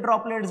छोटे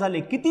ड्रॉपलेट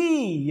झाले,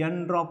 किती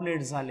n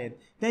ड्रॉपलेट झालेत,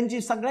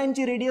 त्यांची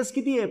सगळ्यांची रेडियस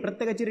किती आहे?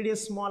 प्रत्येकाची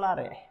रेडियस स्मॉल r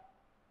आहे.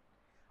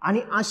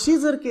 आणि अशी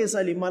जर केस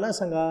आली, मला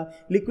सांगा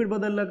लिक्विड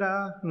बदललं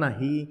का?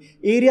 नाही.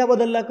 एरिया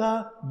बदलला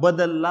का?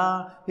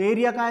 बदलला.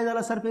 एरिया काय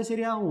झाला? सरफेस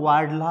एरिया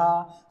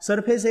वाढला.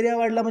 सरफेस एरिया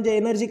वाढला म्हणजे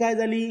एनर्जी काय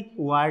झाली?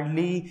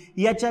 वाढली.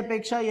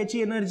 याच्यापेक्षा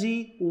याची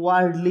एनर्जी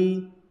वाढली.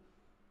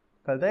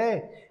 कळतंय?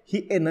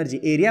 ही एनर्जी,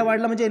 एरिया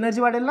वाढला म्हणजे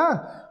एनर्जी वाढेल ना,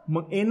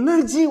 मग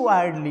एनर्जी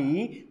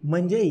वाढली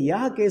म्हणजे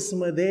या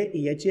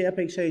केसमध्ये याची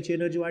यापेक्षा याची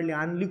एनर्जी वाढली.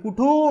 आणली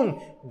कुठून?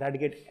 That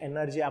get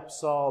energy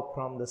absorb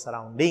from the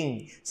surrounding.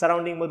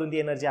 Surrounding मधून ती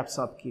एनर्जी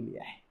ॲब्सॉर्ब केली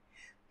आहे.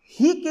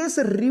 ही केस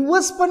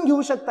रिव्हर्स पण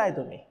घेऊ शकताय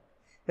तुम्ही,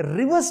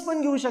 रिव्हर्स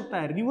पण घेऊ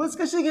शकताय. रिव्हर्स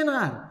कसे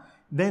घेणार?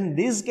 Then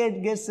this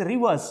gates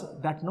reverse,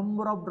 that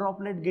number of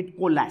droplet gate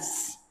कोलॅस.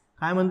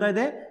 काय म्हणताय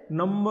ते?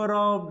 नंबर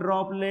ऑफ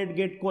ड्रॉपलेट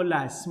गेट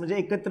कोलॅस म्हणजे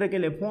एकत्र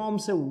केले,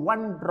 फॉर्म्स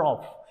वन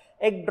ड्रॉप,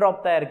 एक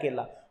ड्रॉप तयार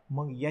केला.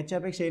 मग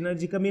याच्यापेक्षा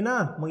एनर्जी कमी ना,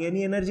 मग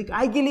यांनी एनर्जी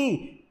काय केली?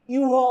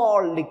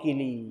 इव्हॉल्व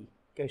केली.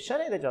 क्वेश्चन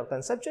आहे त्याच्यावर,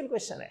 कन्सेप्च्युअल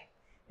क्वेश्चन आहे.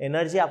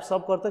 एनर्जी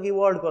ॲब्सॉर्ब करतो की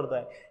इव्हॉल्व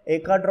करतोय?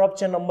 एका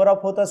ड्रॉपचे नंबर ऑफ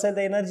होत असेल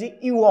तर एनर्जी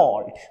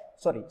इव्हॉल्व,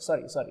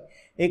 सॉरी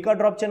एका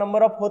ड्रॉपचे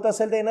नंबर ऑफ होत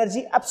असेल तर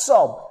एनर्जी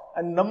ॲब्सॉर्ब,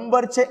 आणि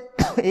नंबरचे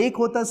एक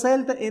होत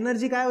असेल तर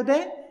एनर्जी काय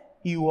होते?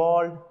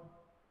 इव्हॉल्व.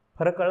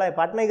 फरक कळलाय?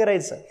 पाठ नाही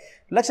करायचं,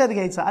 लक्षात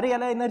घ्यायचं. अरे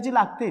याला एनर्जी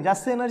लागते,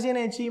 जास्त एनर्जी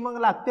न्यायची, मग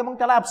लागते, मग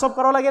त्याला ॲब्सॉर्ब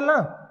करावं लागेल ना.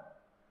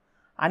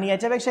 आणि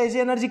याच्यापेक्षा याची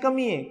एनर्जी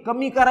कमी आहे,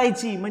 कमी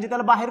करायची म्हणजे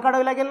त्याला बाहेर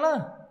काढावी लागेल ना.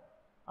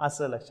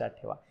 असं लक्षात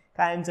ठेवा,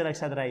 कायमचं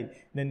लक्षात राहील.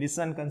 Then this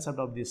one concept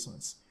of this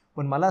once.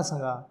 पण मला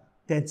सांगा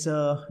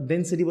त्याचं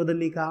डेन्सिटी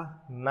बदलली का?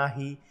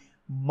 नाही.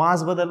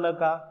 मास बदललं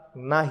का?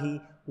 नाही.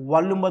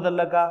 व्हॉल्यूम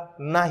बदललं का?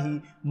 नाही.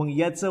 मग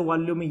याचं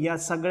व्हॉल्यूम या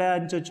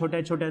सगळ्यांच्या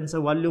छोट्या छोट्यांचं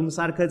व्हॉल्यूम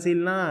सारखंच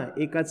येईल ना.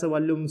 एकाचं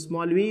व्हॉल्यूम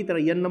स्मॉल व्ही तर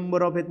n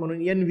नंबर ऑफ आहेत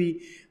म्हणून एन व्ही.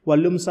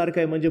 व्हॉल्यूम सारखं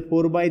आहे म्हणजे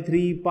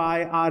 4/3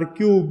 पाय r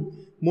cube.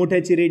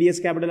 मोठ्याची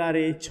radius capital R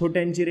आहे,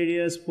 छोट्यांची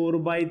रेडियस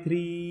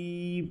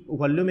 4/3,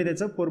 व्हॉल्यूम आहे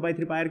त्याचं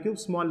 4/3 पाय r क्यूब,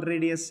 स्मॉल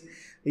रेडियस.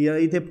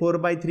 इथे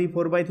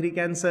 4/3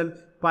 कॅन्सल,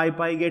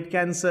 पाय get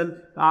cancel.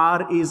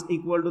 r is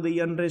equal to the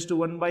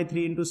n⁻⁴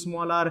 into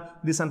small r.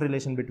 This an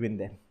relation between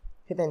them.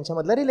 हे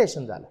त्यांच्यामधलं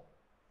रिलेशन झालं.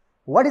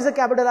 What is a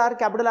capital R?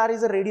 Capital R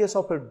is a radius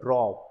of a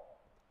drop.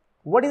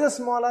 What is a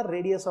small R?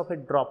 Radius of a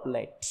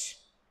droplet.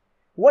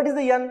 What is the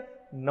n?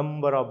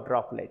 Number of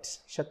droplets.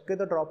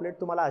 शक्यतो droplet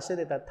तुम्हाला असे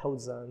देतात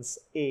 1000,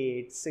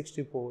 8,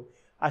 64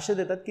 असे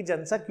देतात की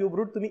ज्यांचा cube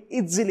route तुम्ही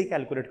easily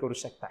calculate करू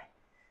शकता.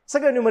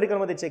 सगळं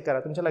न्यूमेरिकलमध्ये चेक करा,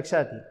 तुमच्या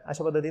लक्षात येईल.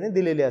 अशा पद्धतीने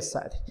दिलेले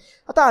असतात.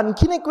 आता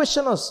आणखीन एक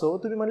क्वेश्चन असतो,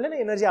 तुम्ही म्हणले ना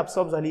एनर्जी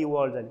ॲब्सॉर्ब झाली,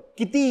 इव्हॉल्व झाली,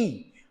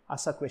 किती?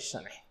 असा क्वेश्चन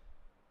आहे.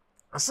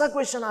 असा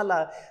क्वेश्चन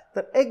आला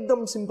तर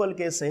एकदम सिंपल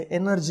केस आहे,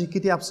 एनर्जी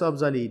किती ॲब्सॉर्ब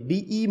झाली?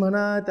 डीई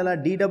म्हणा त्याला,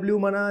 DW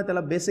म्हणा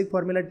त्याला, बेसिक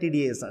फॉर्म्युला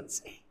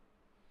TDAचाच आहे.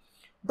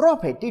 ड्रॉप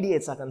आहे,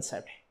 TDAचा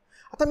कन्सेप्ट आहे.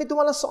 आता मी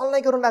तुम्हाला सॉल्व्ह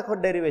नाही करून दाखवत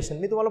डेरिवेशन,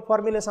 मी तुम्हाला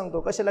फॉर्म्युले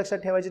सांगतो कसे लक्षात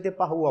ठेवायचे ते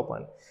पाहू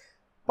आपण.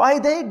 पाय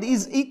that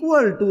is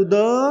equal to the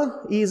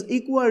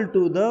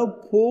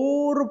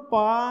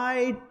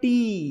 4πt.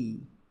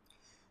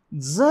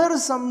 जर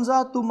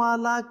समजा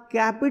तुम्हाला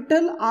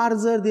कॅपिटल आर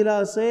जर दिला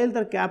असेल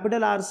तर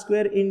capital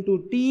R² into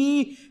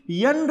T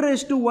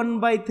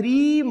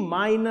n⁻⁴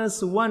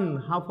 -1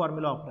 हा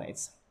फॉर्म्युला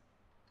वापरायचा.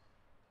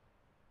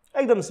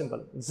 एकदम सिंपल.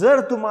 जर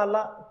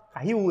तुम्हाला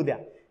काही होऊ द्या,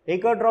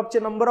 एका ड्रॉपचे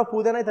नंबर ऑफ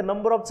होऊ द्या, नाही तर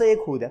नंबर ऑफचं एक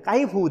होऊ द्या,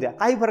 काही होऊ द्या,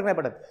 काही फरक नाही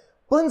पडत.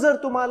 पण जर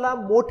तुम्हाला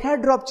मोठ्या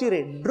ड्रॉपची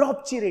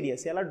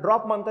रेडियस, याला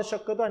ड्रॉप म्हणतात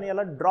शक्यतो आणि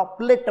याला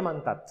ड्रॉपलेट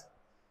म्हणतात.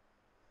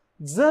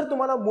 जर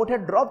तुम्हाला मोठ्या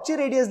ड्रॉपची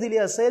रेडियस दिली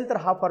असेल तर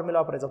हा फॉर्म्युला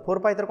वापरायचा.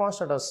 4π तर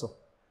कॉन्स्टंट असतो,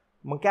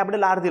 मग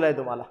कॅपिटल आर दिलाय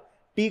तुम्हाला,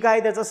 टी काय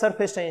त्याचं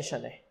सरफेस टेन्शन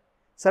आहे,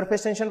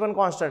 सरफेस टेन्शन पण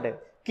कॉन्स्टंट आहे,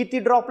 किती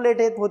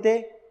ड्रॉपलेट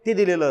होते ते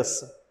दिलेलं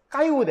असतं.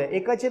 काही होऊ द्या,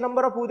 एकाचे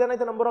नंबर ऑफ होऊ द्या, नाही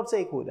तर नंबर ऑफचं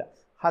एक होऊ द्या,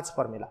 हाच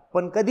फॉर्म्युला.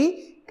 पण कधी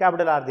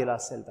कॅपिटल आर दिला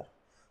असेल तर.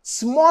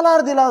 स्मॉल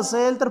आर दिला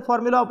असेल तर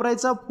फॉर्म्युला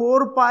वापरायचा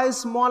 4π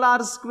small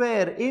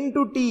r²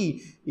 into T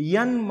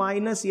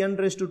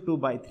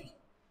n-n⁻²/3.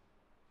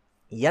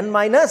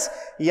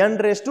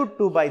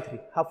 n-n⁻²/3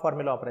 हा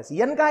फॉर्म्युला वापरायचा.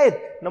 n काय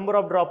आहेत? Number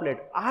of droplet.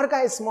 r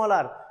काय? स्मॉल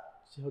r,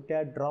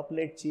 छोट्या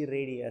ड्रॉपलेटची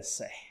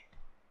रेडियस आहे,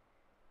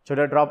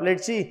 छोट्या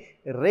ड्रॉपलेटची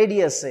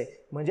रेडियस आहे.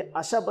 म्हणजे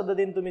अशा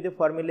पद्धतीने तुम्ही ते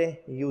फॉर्म्युले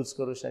यूज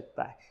करू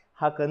शकताय.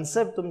 हा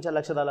कन्सेप्ट तुमच्या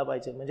लक्षात आला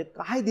पाहिजे. म्हणजे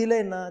काय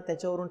दिलंय ना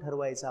त्याच्यावरून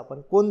ठरवायचं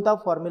आपण कोणता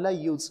फॉर्म्युला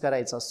यूज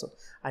करायचा असतो.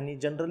 आणि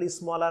जनरली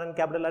स्मॉल आर आणि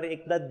कॅपिटल आर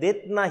एकदा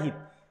देत नाहीत,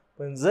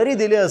 पण जरी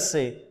दिले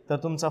असते तर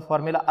तुमचा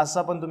फॉर्म्युला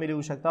असा पण तुम्ही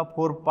लिहू शकता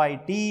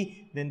 4πt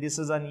then this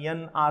is an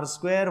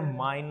nr²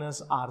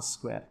 minus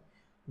r².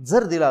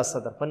 जर दिला असता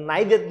तर, पण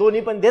नाही देत,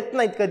 दोन्ही पण देत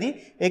नाहीत कधी.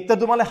 एक तर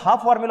तुम्हाला हा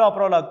फॉर्म्युला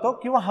वापरावा लागतो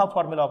किंवा हा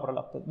फॉर्म्युला वापरावा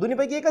लागतो,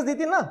 दोन्हीपैकी एकच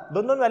देतील ना.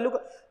 दोन दोन व्हॅल्यू.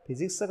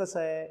 फिजिक्सचं कसं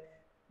आहे,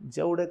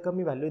 जेवढे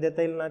कमी व्हॅल्यू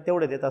देता येईल ना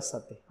तेवढे देत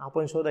असतात ते.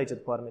 आपण शोधायचे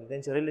फॉर्म्युले,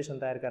 त्यांचे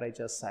रिलेशन तयार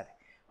करायचे असतात.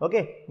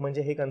 ओके,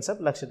 म्हणजे हे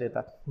कन्सेप्ट लक्षात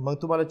येतात. मग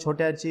तुम्हाला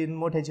छोट्याची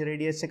मोठ्याची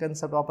रेडियसचे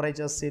कन्सेप्ट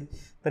वापरायचे असतील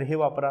तर हे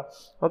वापरा.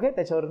 ओके,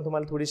 त्याच्यावरून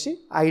तुम्हाला थोडीशी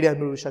आयडिया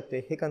मिळू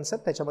शकते. हे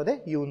कन्सेप्ट त्याच्यामध्ये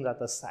येऊन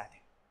जात असतात.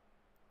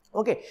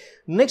 ओके,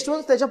 नेक्स्ट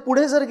वन त्याच्या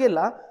पुढे जर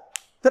गेला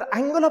तर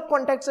अँगल ऑफ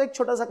कॉन्टॅक्टचा एक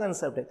छोटासा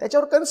कन्सेप्ट आहे.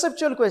 त्याच्यावर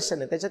कन्सेप्च्युअल क्वेश्चन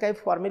आहे. त्याच्या काही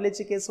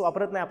फॉर्म्युलेची केस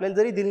वापरत नाही. आपल्याला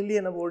जरी दिलेली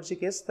आहे ना बोर्डची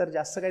केस, तर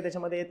जास्त काही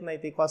त्याच्यामध्ये येत नाही.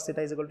 ती cos θ =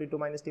 2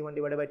 -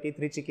 t1 /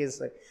 t3 ची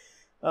केस आहे.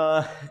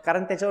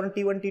 कारण त्याच्यावर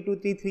t1 t2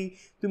 t3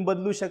 तुम्ही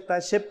बदलू शकता.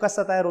 शेप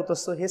कसा तयार होत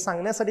असतो हे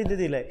सांगण्यासाठी ते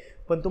दिलं आहे.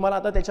 पण तुम्हाला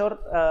आता त्याच्यावर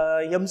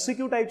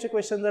MCQ टाईपचे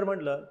क्वेश्चन जर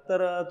म्हटलं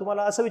तर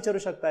तुम्हाला असं विचारू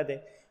शकता ते,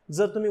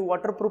 जर तुम्ही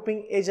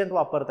वॉटरप्रूफिंग एजंट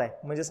वापरताय,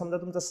 म्हणजे समजा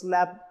तुमचा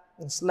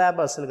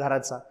स्लॅब असेल,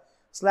 घराचा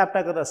स्लॅब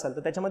टाकत असाल,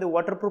 तर त्याच्यामध्ये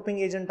वॉटरप्रूफिंग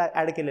एजंट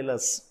ऍड केलेलं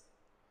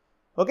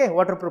असं. ओके,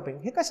 वॉटरप्रूफिंग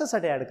हे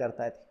कशासाठी ऍड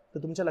करतायत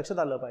तर तुमच्या लक्षात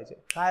आलं पाहिजे.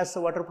 काय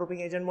असतं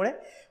वॉटरप्रूफिंग एजंटमुळे?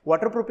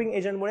 वॉटरप्रूफिंग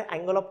एजंटमुळे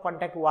अँगल ऑफ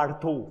कॉन्टॅक्ट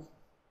वाढतो.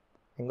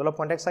 अँगल ऑफ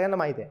कॉन्टॅक्ट सगळ्यांना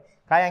माहिती आहे.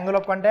 काय अँगल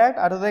ऑफ कॉन्टॅक्ट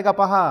आठवतंय का?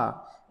 पहा,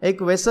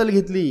 एक वेसल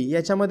घेतली,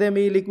 याच्यामध्ये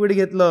मी लिक्विड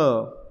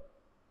घेतलं.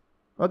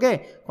 ओके,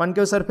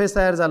 कॉन्केव्ह सरफेस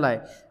तयार झालाय.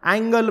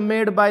 Angle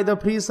made by the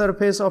free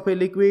surface of a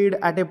liquid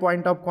at a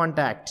point of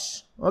contact.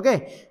 Okay,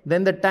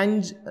 then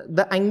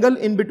the angle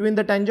in between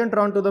the tangent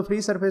drawn to the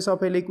free surface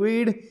of a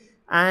liquid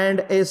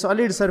and a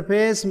solid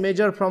surface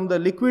measured from the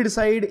liquid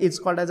side is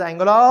called as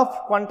angle of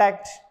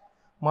contact.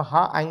 मग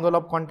हा angle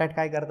of contact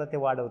काय करतात ते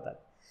वाढवतात.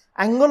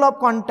 angle of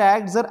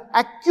contact जर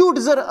acute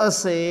जर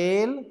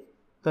असेल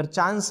तर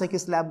चान्स आहे की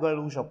स्लॅब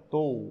गळू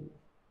शकतो.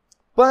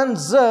 पण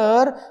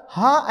जर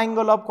हा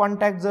angle of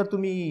contact जर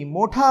तुम्ही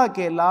मोठा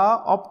केला,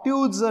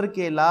 ऑब्ट्यूज जर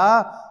केला,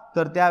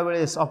 तर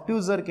त्यावेळेस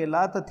ऑब्ट्यूज जर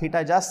केला तर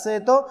थीटा जास्त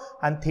येतो,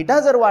 आणि थीटा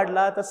जर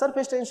वाढला तर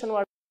सरफेस टेन्शन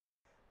वाढलं.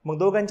 मग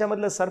दोघांच्या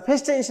मधलं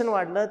सरफेस टेन्शन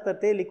वाढलं तर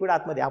ते लिक्विड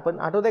आतमध्ये. आपण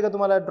आठवतंय का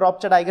तुम्हाला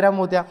ड्रॉपच्या डायग्राम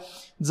होत्या?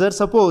 जर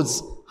सपोज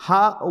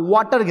हा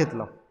वॉटर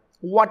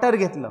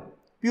घेतलं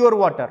प्युअर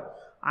वॉटर,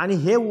 आणि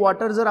हे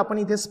वॉटर जर आपण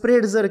इथे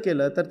स्प्रेड जर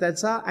केलं तर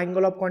त्याचा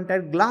अँगल ऑफ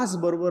कॉन्टॅक्ट ग्लास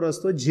बरोबर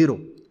असतो 0,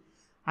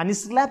 आणि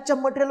स्लॅबच्या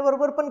मटेरियल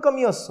बरोबर पण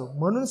कमी असतो.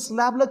 म्हणून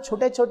स्लॅबला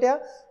छोट्या छोट्या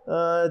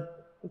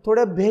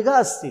थोड्या भेगा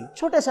असतील,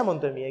 छोट्याशा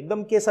म्हणतोय मी,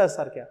 एकदम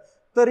केसासारख्या,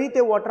 तरी ते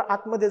वॉटर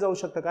आतमध्ये जाऊ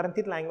शकतं, कारण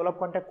तिथला अँगल ऑफ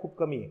कॉन्टॅक्ट खूप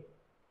कमी आहे.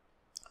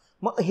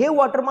 मग हे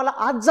वॉटर मला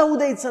आत जाऊ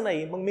द्यायचं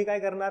नाही, मग मी काय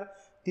करणार,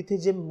 तिथे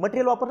जे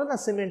मटेरियल वापरलं ना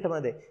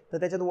सिमेंटमध्ये, तर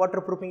त्याच्यात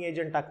वॉटरप्रूफिंग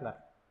एजंट टाकणार.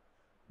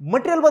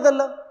 मटेरियल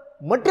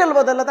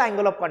बदललं तर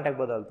अँगल ऑफ कॉन्टॅक्ट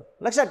बदलतो.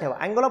 लक्षात ठेवा,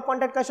 अँगल ऑफ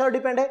कॉन्टॅक्ट कशावर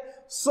डिपेंड आहे?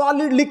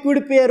 सॉलिड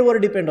लिक्विड पेअरवर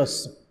डिपेंड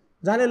असतो.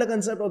 झालेला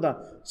कन्सेप्ट होता,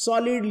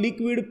 सॉलिड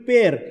लिक्विड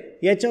पेअर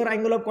याच्यावर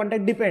अँगल ऑफ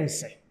कॉन्टॅक्ट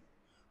डिपेंड्स आहे.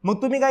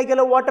 मग तुम्ही काय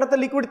केलं, वॉटर तर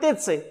लिक्विड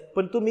तेच आहे,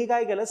 पण तुम्ही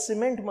काय केलं,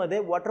 सिमेंटमध्ये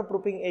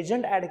वॉटरप्रूफिंग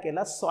एजंट ऍड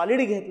केला, सॉलिड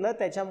घेतलं,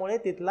 त्याच्यामुळे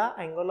तिथला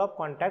अँगल ऑफ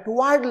कॉन्टॅक्ट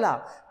वाढला.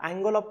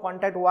 अँगल ऑफ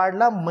कॉन्टॅक्ट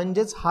वाढला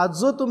म्हणजेच हा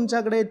जो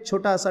तुमच्याकडे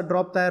छोटा असा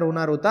ड्रॉप तयार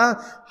होणार होता,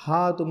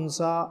 हा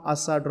तुमचा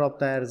असा ड्रॉप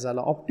तयार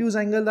झाला. ऑब्ट्यूज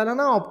अँगल झाला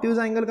ना, ऑब्ट्यूज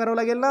अँगल करावं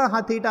लागेल ना,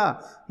 हा थीटा.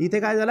 इथे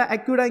काय झाला,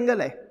 ॲक्यूट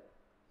अँगल आहे.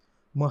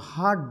 मग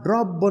हा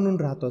ड्रॉप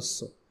बनून राहत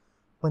असतो,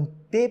 पण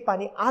ते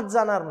पाणी आत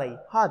जाणार नाही.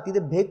 हा, तिथे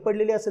भेग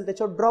पडलेली असेल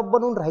त्याच्यावर ड्रॉप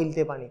बनून राहील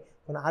ते पाणी,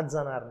 पण आत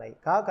जाणार नाही.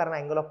 का? कारण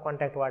अँगल ऑफ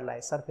कॉन्टॅक्ट वाढलाय,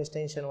 सरफेस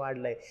टेन्शन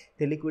वाढलंय,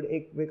 ते लिक्विड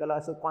एकमेकाला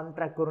असं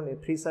कॉन्ट्रॅक्ट करून,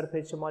 फ्री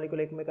सरफेसचे मॉलिक्युल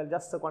एकमेकाला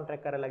जास्त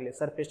कॉन्ट्रॅक्ट करायला लागले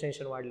सरफेस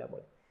टेन्शन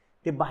वाढल्यामुळे.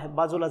 ते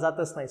बाजूला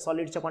जातच नाही,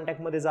 सॉलिडच्या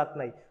कॉन्टॅक्टमध्ये जात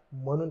नाही,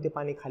 म्हणून ते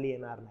पाणी खाली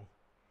येणार नाही.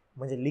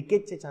 म्हणजे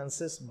लिकेजचे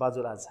चान्सेस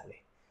बाजूला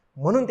झाले,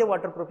 म्हणून ते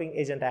वॉटरप्रूफिंग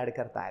एजंट ऍड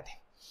करतायत.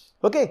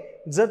 ओके,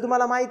 जर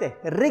तुम्हाला माहित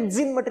आहे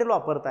रेक्झिन मटेरियल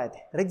वापरतायत,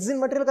 रेक्झिन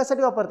मटेरियल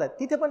कशासाठी वापरतायत,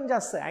 तिथे पण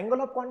जास्त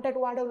अँगल ऑफ कॉन्टॅक्ट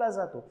वाढवला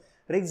जातो.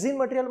 रेक्झिन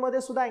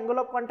मटेरियलमध्ये सुद्धा अँगल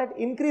ऑफ कॉन्टॅक्ट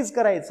इन्क्रीज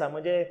करायचा,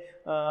 म्हणजे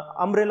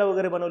अम्ब्रेला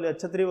वगैरे बनवले,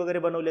 छत्री वगैरे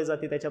बनवले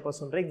जाते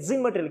त्याच्यापासून.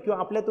 रेक्झिन मटेरियल किंवा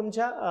आपल्या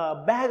तुमच्या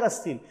बॅग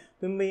असतील,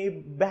 तुम्ही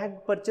बॅग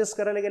परचेस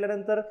करायला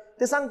गेल्यानंतर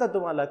ते सांगतात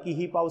तुम्हाला की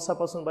ही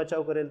पावसापासून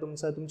बचाव करेल,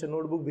 तुमचे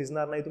नोटबुक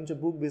भिजणार नाही, तुमचे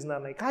बुक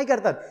भिजणार नाही. काय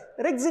करतात,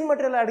 रेक्झिन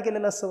मटेरियल ऍड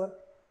केलेलं असतं.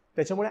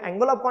 त्याच्यामुळे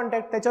अँगल ऑफ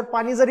कॉन्टॅक्ट, त्याच्यावर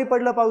पाणी जरी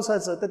पडलं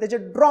पावसाचं तर त्याचे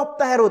ड्रॉप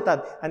तयार होतात,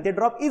 आणि ते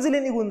ड्रॉप इझिली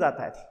निघून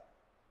जातात.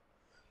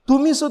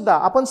 तुम्ही सुद्धा,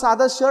 आपण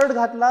साधा शर्ट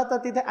घातला तर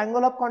तिथे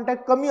अँगल ऑफ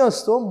कॉन्टॅक्ट कमी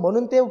असतो,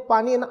 म्हणून ते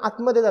पाणी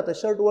आतमध्ये जातं,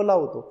 शर्ट ओला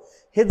होतो.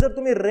 हे जर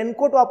तुम्ही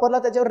रेनकोट वापरला,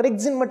 त्याच्यावर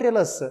रेक्झिन मटेरियल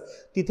असतं,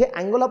 तिथे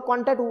अँगल ऑफ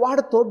कॉन्टॅक्ट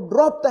वाढतो,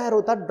 ड्रॉप तयार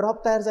होतात.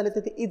 ड्रॉप तयार झाले तर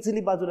ते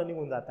इझिली बाजूला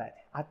निघून जात आहेत,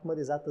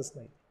 आतमध्ये जातच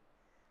नाही.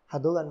 हा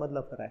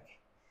दोघांमधला फरक आहे.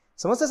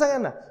 समजतं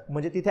सगळ्यांना?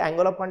 म्हणजे तिथे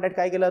अँगल ऑफ कॉन्टॅक्ट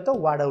काय केला जातो,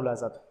 वाढवला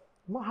जातो.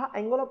 मग हा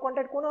अँगल ऑफ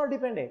कॉन्टॅक्ट कोणावर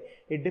डिपेंड आहे?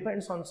 It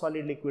depends on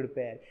solid liquid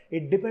pair,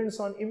 it depends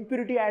on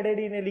impurity added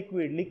in a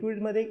liquid,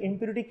 लिक्विडमध्ये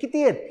impurity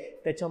किती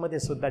आहेत त्याच्यामध्ये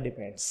सुद्धा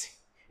depends.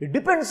 It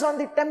depends on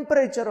the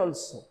temperature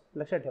also.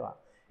 लक्षात ठेवा,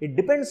 it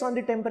depends on the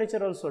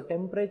temperature also,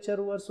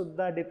 टेम्परेचरवर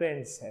सुद्धा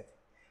depends आहेत.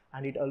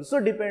 आणि it also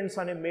depends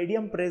on a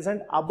medium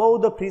present above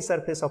the free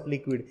surface of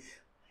liquid.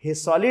 हे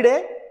सॉलिड आहे,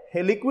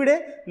 हे लिक्विड आहे,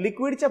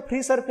 लिक्विडच्या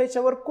फ्री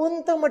सरफेसच्या वर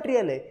कोणतं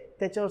मटेरियल आहे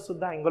त्याच्यावर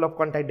सुद्धा अँगल ऑफ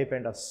कॉन्टॅक्ट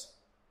डिपेंड असतो.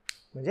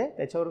 म्हणजे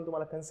त्याच्यावरून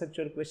तुम्हाला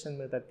कन्सेप्च्युअल क्वेश्चन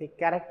मिळतात. ते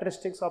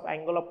characteristics of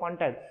angle of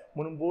contact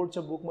म्हणून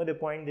बोर्डच्या बुकमध्ये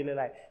पॉईंट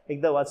दिलेला आहे,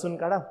 एकदा वाचून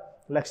काढा,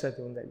 लक्षात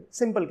येऊन जाईल.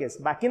 सिंपल केस,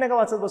 बाकी नका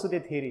वाचत बसू ते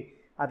थिअरी.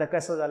 आता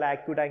कसं झालं,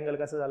 ॲक्यूट अँगल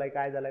कसं झालंय,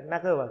 काय झालंय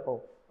नका पाहू,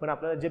 पण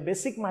आपल्याला जे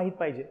बेसिक माहीत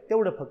पाहिजे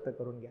तेवढं फक्त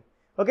करून घ्या.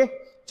 ओके,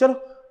 चलो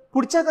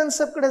पुढच्या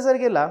कन्सेप्टकडे जर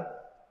गेला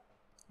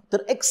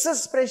तर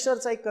एक्सेस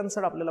प्रेशरचा एक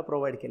कन्सेप्ट आपल्याला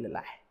प्रोव्हाइड केलेला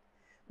आहे.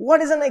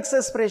 What is an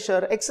excess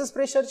pressure? Access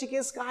प्रेशरची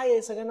केस काय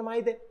आहे सगळ्यांना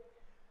माहित आहे.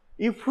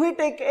 If we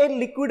take a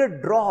liquid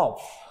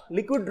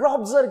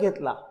drop जर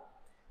घेतला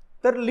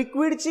तर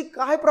लिक्विडची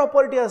काय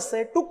प्रॉपर्टी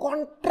असते? To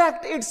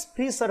contract it's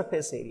free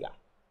surface area.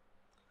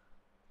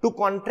 To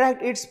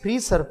contract it's free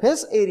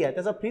surface area,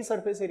 त्याचा फ्री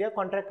सरफेस एरिया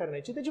कॉन्ट्रॅक्ट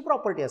करण्याची त्याची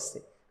प्रॉपर्टी असते.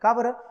 का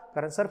बरं?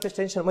 कारण सरफेस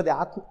टेन्शन मध्ये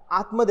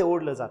आतमध्ये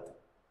ओढलं जातं.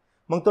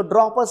 मग तो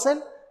ड्रॉप असेल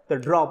तर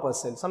ड्रॉप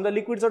असेल. समजा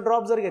लिक्विडचा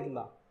ड्रॉप जर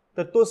घेतला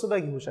तर तो सुद्धा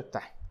घेऊ शकता.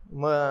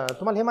 मग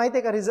तुम्हाला हे माहिती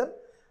आहे का रिझन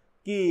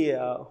की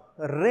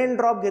रेन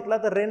ड्रॉप घेतला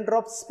तर रेन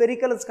ड्रॉप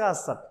स्पेरिकलच का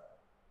असतात?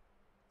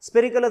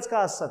 स्पेरिकलच का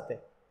असतात ते?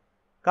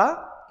 का?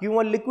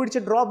 किंवा लिक्विडचे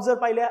ड्रॉप जर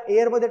पाहिल्या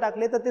एअरमध्ये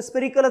टाकले तर ते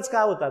स्पेरिकलच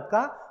का होतात?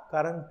 का?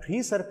 कारण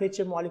फ्री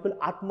सरफेसचे मॉलिक्यूल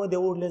आतमध्ये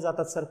ओढले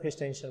जातात सरफेस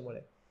टेन्शनमुळे,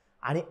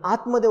 आणि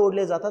आतमध्ये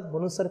ओढले जातात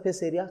म्हणून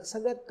सरफेस एरिया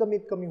सगळ्यात कमीत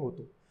कमी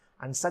होतो.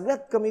 आणि सगळ्यात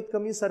कमीत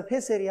कमी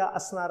सरफेस एरिया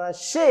असणारा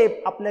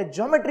शेप आपल्या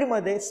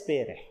जॉमेट्रीमध्ये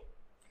स्पेअर आहे,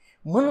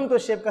 म्हणून तो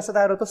शेप कसा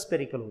तयार होतो?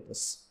 स्पेरिकल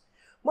होतोस.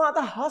 मग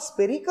आता हा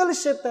स्पेरिकल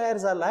शेप तयार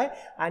झालाय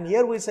आणि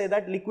here we say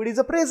that liquid is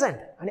a present,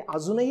 आणि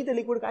अजूनही ते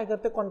लिक्विड काय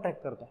करते?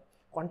 कॉन्ट्रॅक्ट करतो.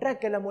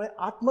 कॉन्ट्रॅक्ट केल्यामुळे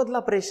आतमधला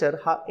प्रेशर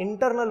हा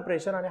इंटरनल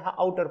प्रेशर आणि हा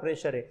आउटर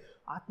प्रेशर आहे.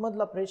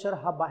 आतमधला प्रेशर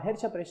हा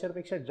बाहेरच्या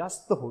प्रेशरपेक्षा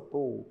जास्त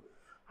होतो,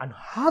 आणि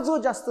हा जो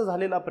जास्त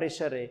झालेला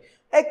प्रेशर आहे,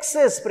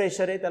 एक्सेस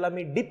प्रेशर आहे, त्याला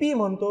मी डीपी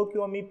म्हणतो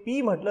किंवा मी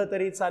पी म्हटलं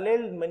तरी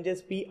चालेल,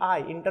 म्हणजेच P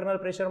I, internal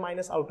pressure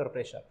minus outer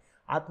pressure.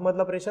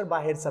 आतमधला प्रेशर,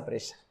 बाहेरचा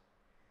प्रेशर,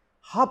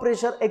 हा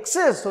प्रेशर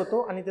एक्सेस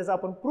होतो आणि त्याचा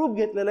आपण प्रूफ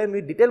घेतलेला आहे. मी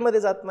डिटेलमध्ये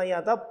जात नाही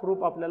आता,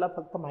 प्रूफ आपल्याला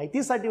फक्त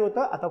माहितीसाठी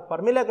होतं. आता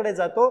फॉर्म्युल्याकडे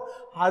जातो.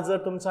 हा जर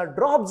तुमचा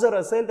ड्रॉप जर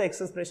असेल तर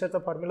एक्सेस प्रेशरचा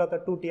फॉर्म्युला होता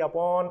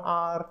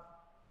 2T/R.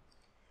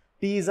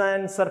 T is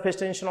an surface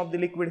tension off the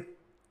liquid,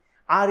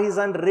 R is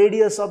an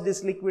radius of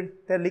this liquid,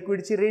 त्या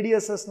लिक्विडची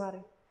रेडियस असणार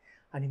आहे.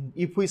 आणि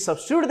if we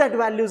substitute that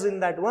values in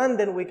that one,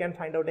 then we can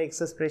find out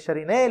excess pressure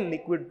in a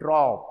liquid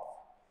drop.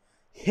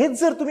 हेच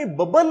जर तुम्ही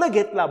bubble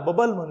घेतला,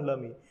 bubble म्हणलं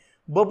मी,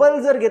 bubble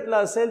जर घेतला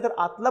असेल तर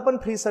आतला पण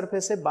फ्री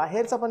सरफेस आहे,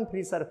 बाहेरचा पण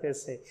फ्री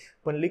सरफेस आहे,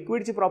 पण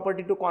लिक्विडची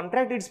property to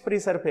contract it's free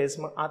surface,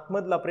 मग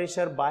आतमधला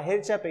प्रेशर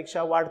बाहेरच्या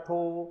पेक्षा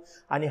वाढतो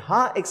आणि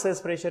हा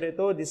एक्सेस प्रेशर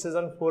येतो. दिस इज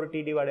ऑन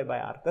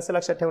 4T/R. कसं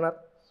लक्षात ठेवणार?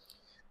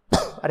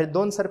 अरे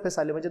 2 सरफेस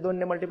आले म्हणजे 2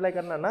 ने मल्टिप्लाय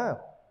करणार ना,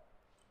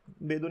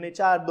 2 ने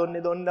 4, 2 ने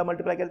 2 ला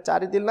मल्टिप्लाय केलं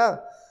 4 येतील ना,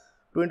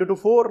 2 × 2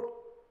 4.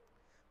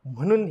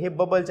 म्हणून हे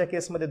बबलच्या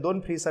केसमध्ये 2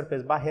 फ्री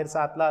सरफेस,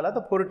 बाहेरचा आतला आला तर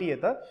 4T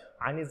येतं,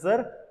 आणि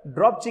जर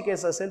ड्रॉपची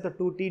केस असेल तर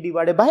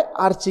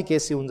 2T/R ची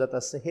केस येऊन जात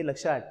असते. हे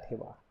लक्षात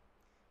ठेवा.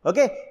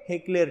 ओके, हे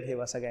क्लिअर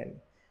ठेवा सगळ्यांनी.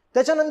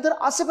 त्याच्यानंतर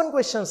असे पण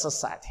क्वेश्चन्स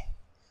असतात,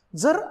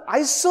 जर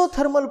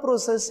आयसोथर्मल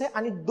प्रोसेस आहे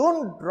आणि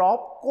 2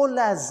 ड्रॉप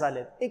कोलॅज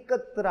झालेत,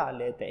 एकत्र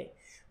आले, ते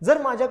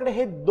जर माझ्याकडे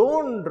हे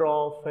 2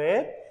 ड्रॉप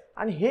आहेत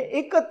आणि हे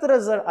एकत्र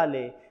जर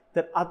आले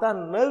तर आता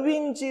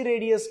नवीनची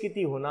रेडियस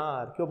किती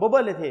होणार? किंवा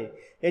बबल येथे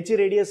याची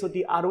रेडियस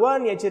होती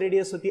R1, याची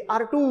रेडियस होती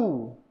R2,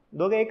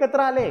 दोघे एकत्र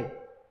आले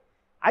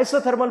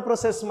आयसोथर्मल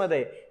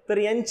प्रोसेसमध्ये, तर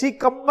यांची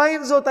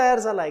कंबाईन जो तयार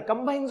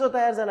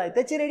झालाय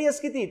त्याची रेडियस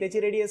किती?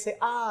 त्याची रेडियस आहे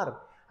R.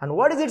 आणि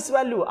what is it's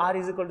value? R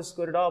is equal to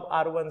square route of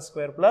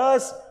R1²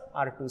 plus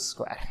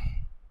R2².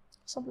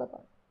 संपला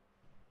पाठ.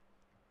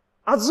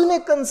 अजून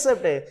एक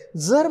कन्सेप्ट आहे,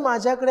 जर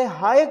माझ्याकडे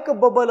हा एक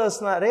बबल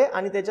असणार आहे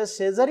आणि त्याच्या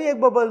शेजारी एक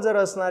बबल जर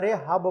असणार आहे,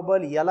 हा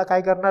बबल याला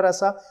काय करणार?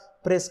 असा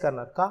प्रेस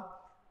करणार. का?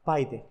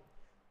 पाहिजे,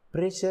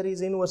 pressure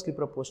is inversely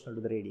proportional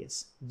to the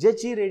radius.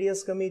 ज्याची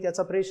रेडियस कमी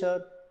त्याचा प्रेशर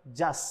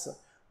जास्त.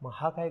 मग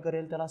हा काय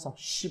करेल? त्याला असा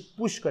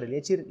पुश करेल,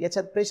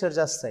 याच्यात प्रेशर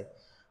जास्त आहे.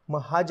 मग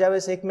हा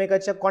ज्यावेळेस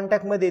एकमेकाच्या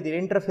कॉन्टॅक्टमध्ये येतील,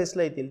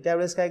 इंटरफेसला येतील,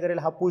 त्यावेळेस काय करेल?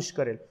 हा पुश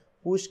करेल.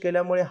 पुश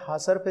केल्यामुळे हा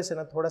सरफेस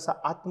आहे ना थोडासा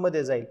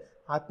आतमध्ये जाईल.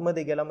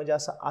 आतमध्ये गेला म्हणजे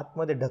असा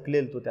आतमध्ये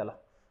ढकलेल तो त्याला,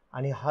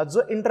 आणि हा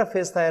जो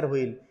इंटरफेस तयार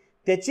होईल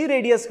त्याची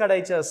रेडियस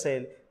काढायची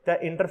असेल, त्या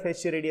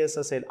इंटरफेसची रेडियस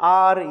असेल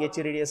R,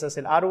 याची रेडियस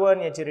असेल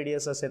R1, याची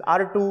रेडियस असेल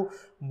R2.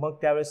 मग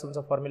त्यावेळेस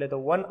तुमचा फॉर्म्युला येतो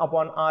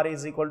 1/R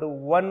is equal to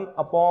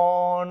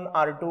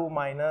 1/R2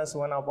 minus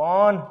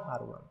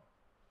 1/R1,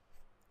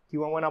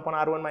 किंवा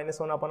 1/R1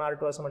 मायनस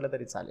 1/R2 असं म्हटलं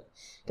तरी चालेल,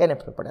 काय नाही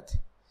फरक पडत.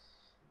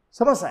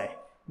 समज आहे.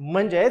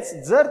 म्हणजेच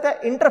जर त्या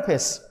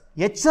इंटरफेस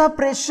याचा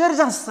प्रेशर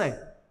जास्त आहे,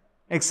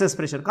 एक्सेस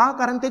प्रेशर, का?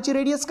 कारण त्याची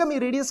रेडियस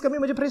कमी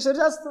म्हणजे प्रेशर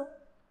जास्त.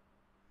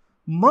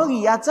 मग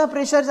याचा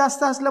प्रेशर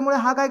जास्त असल्यामुळे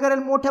हा काय करेल?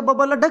 मोठ्या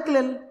बबलला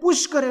ढकलेल,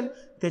 पुश करेल.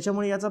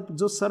 त्याच्यामुळे याचा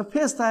जो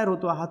सरफेस तयार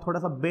होतो हा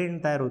थोडासा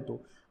बेंड तयार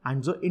होतो,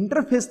 आणि जो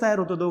इंटरफेस तयार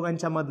होतो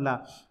दोघांच्या मधला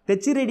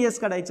त्याची रेडियस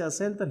काढायची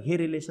असेल तर हे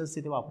रिलेशन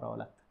तिथे वापरावं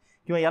लागतं.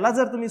 किंवा याला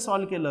जर तुम्ही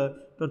सॉल्व्ह केलं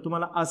तर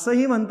तुम्हाला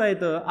असंही म्हणता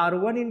येतं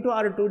R1 ×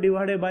 R2 /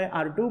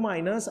 R2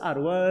 -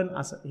 R1,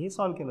 असं हे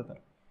सॉल्व्ह केलं तर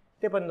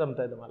ते पण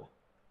जमतंय तुम्हाला.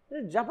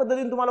 ज्या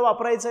पद्धतीने तुम्हाला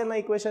वापरायचं आहे ना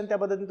इक्वेशन त्या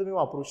पद्धतीने तुम्ही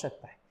वापरू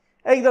शकताय.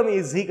 एकदम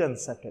इझी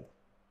कन्सेप्ट आहे,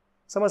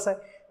 समजताय.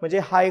 म्हणजे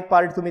हा एक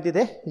पार्ट तुम्ही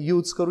तिथे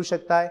यूज करू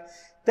शकताय.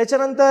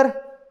 त्याच्यानंतर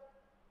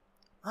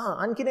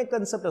आणखीन एक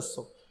कन्सेप्ट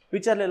असतो,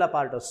 विचारलेला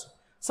पार्ट असतो.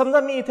 समजा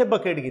मी इथे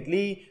बकेट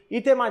घेतली,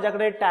 इथे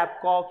माझ्याकडे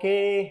टॅपकॉक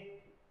आहे,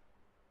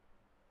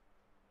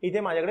 इथे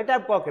माझ्याकडे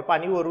टॅपकॉक आहे,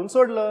 पाणी वरून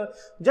सोडलं.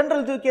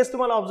 जनरल केस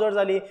तुम्हाला ऑब्झर्व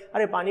झाली,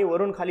 अरे पाणी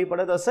वरून खाली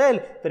पडत असेल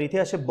तर इथे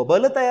असे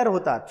बबल तयार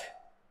होतात,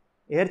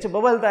 एअरचे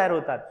बबल तयार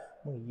होतात.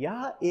 मग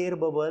या एअर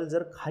बबल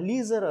जर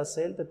खाली जर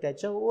असेल तर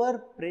त्याच्यावर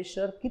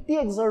प्रेशर किती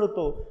एक्झर्ट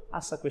होतो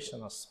असा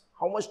क्वेश्चन असतो.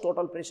 How much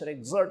total pressure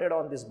exerted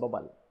on this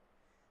bubble.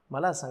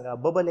 मला सांगा,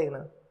 बबल आहे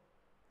ना,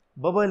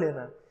 बबल आहे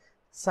ना,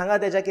 सांगा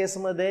त्याच्या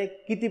केसमध्ये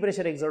किती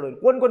प्रेशर एक्झर्ट होईल.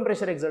 कोण कोण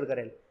प्रेशर एक्झर्ट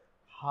करेल?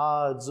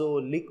 हा जो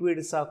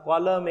लिक्विडचा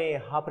कॉलम आहे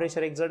हा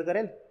प्रेशर एक्झर्ट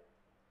करेल,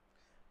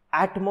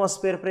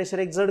 ॲटमॉस्फिअर प्रेशर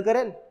एक्झर्ट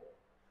करेल,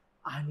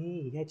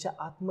 आणि ह्याच्या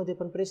आतमध्ये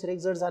पण प्रेशर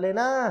एक्झर्ट झाले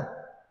ना.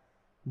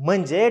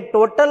 म्हणजे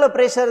टोटल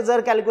प्रेशर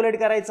जर कॅल्क्युलेट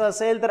करायचं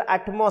असेल तर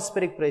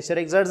ॲटमॉस्फेरिक प्रेशर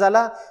एक्झर्ट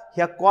झाला,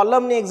 ह्या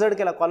कॉलमने एक्झर्ट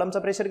केला. कॉलमचा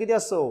प्रेशर किती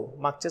असतो?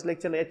 मागच्याच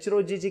लेक्चरला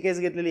एचरोजीची केस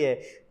घेतलेली आहे.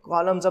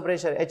 कॉलमचा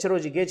प्रेशर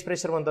एचरोजी, गेज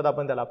प्रेशर म्हणतात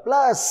आपण त्याला,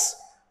 प्लस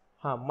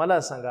मला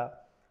सांगा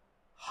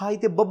हा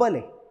इथे बबल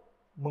आहे.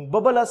 मग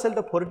बबल असेल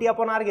तर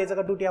 40/R घ्यायचं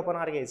का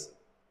 2T/R घ्यायचं?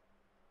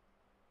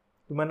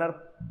 तुम्ही म्हणणार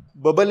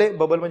बबल आहे,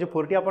 बबल म्हणजे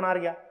 40/R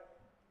घ्या.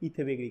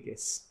 इथे वेगळी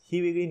केस,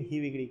 ही वेगळी, ही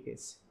वेगळी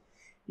केस.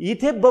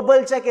 इथे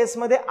बबलच्या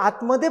केसमध्ये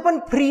आतमध्ये पण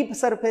फ्री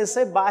सरफेस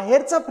आहे,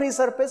 बाहेरचा फ्री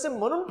सरफेस आहे,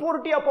 म्हणून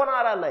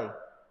 40/R आलाय.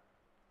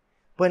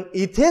 पण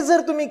इथे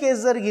जर तुम्ही केस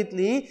जर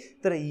घेतली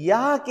तर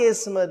या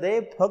केसमध्ये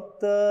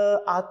फक्त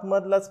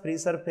आतमधलाच फ्री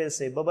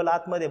सरफेस आहे, बबल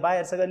आतमध्ये,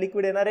 बाहेर सगळं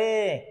लिक्विड येणार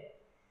आहे.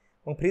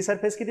 मग फ्री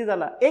सरफेस किती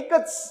झाला?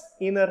 एकच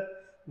इनर.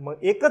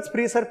 मग एकच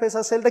फ्री सरफेस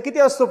असेल तर किती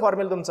असतो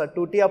फॉर्म्युला तुमचा?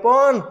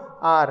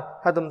 2T/R.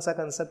 हा तुमचा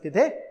कन्सेप्ट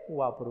तिथे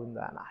वापरून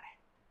जाणार आहे.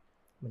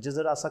 म्हणजे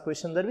जर असा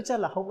क्वेश्चन जर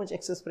विचारला, how much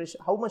excess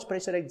pressure, how much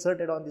pressure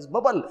exerted on this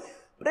bubble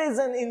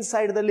present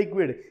inside the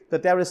liquid, तर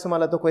त्यावेळेस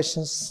तुम्हाला तो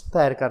क्वेश्चन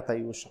तयार करता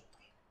येऊ शकतो.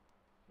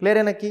 क्लिअर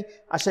आहे नक्की?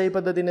 अशाही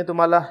पद्धतीने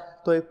तुम्हाला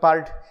तो एक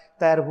पार्ट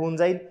तयार होऊन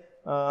जाईल.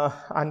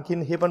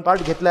 आणखीन हे पण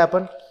पार्ट घेतलाय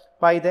आपण,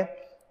 पाहिजे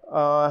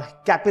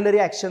कॅपिलरी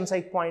ॲक्शनचा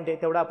एक पॉईंट आहे,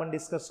 तेवढा आपण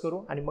डिस्कस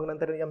करू. आणि मग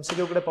नंतर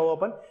MCQ कडे पाहू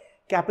आपण.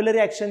 कॅपिलरी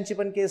ॲक्शनची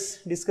पण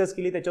केस डिस्कस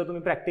केली, त्याच्यावर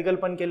तुम्ही प्रॅक्टिकल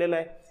पण केलेलं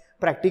आहे.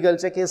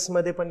 प्रॅक्टिकलच्या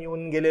केसमध्ये पण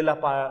येऊन गेलेला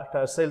पार्ट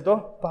असेल तो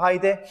पहा.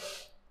 इथे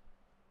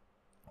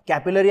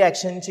कॅपिलरी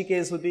ॲक्शनची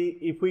केस होती.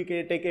 If we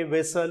take a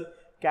vessel,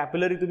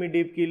 capillary तुम्ही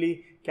डीप केली,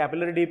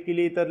 कॅपिलरी डीप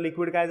केली तर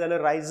लिक्विड काय झालं?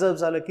 राईजअप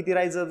झालं. किती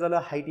राईजअप झालं?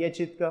 हाईट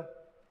H इतकं.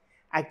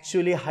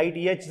 ॲक्च्युली हाईट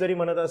H जरी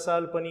म्हणत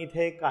असाल पण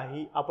इथे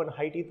काही आपण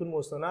हाईट इथून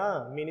मोजतो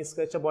ना,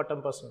 मिनिस्कसच्या बॉटम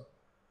पासून,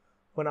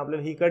 पण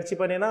आपल्याला हिकडची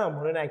पण आहे ना,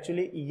 म्हणून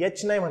ॲक्च्युली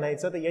H नाही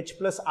म्हणायचं तर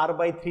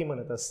H+R/3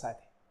 म्हणत असतात,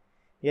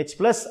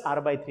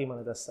 H+R/3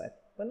 म्हणत असतात.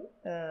 पण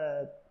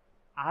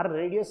R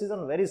radius is on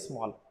very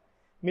small,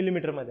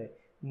 मिलीमीटरमध्ये.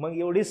 मग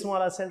एवढी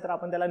स्मॉल असेल तर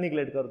आपण त्याला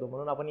निग्लेक्ट करतो,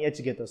 म्हणून आपण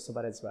H घेत असतो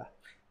बऱ्याच वेळा.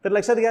 तर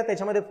लक्षात घ्या,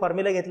 त्याच्यामध्ये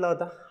फॉर्म्युला घेतला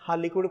होता. हा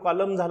लिक्विड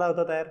कॉलम झाला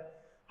होता तयार,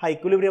 हा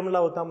इक्विलिब्रियमला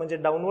होता. म्हणजे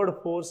downward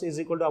force is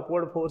equal to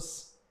upward force.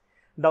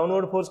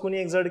 Downward force कोणी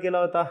एक्झर्ट केला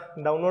होता?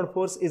 Downward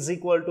force is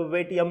equal to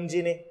weight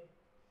mg ने.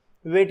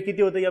 वेट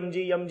किती होतं?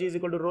 mg is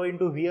equal to rho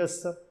into V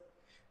असतं,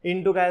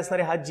 इंटू काय असणार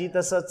आहे? हा जी.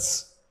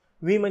 तसंच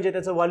व्ही म्हणजे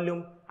त्याचं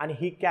व्हॉल्यूम, आणि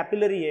ही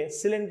कॅपिलरी आहे,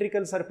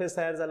 सिलेंड्रिकल सरफेस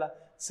तयार झाला.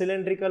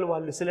 सिलेंड्रिकल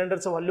व्हॉल्यूम,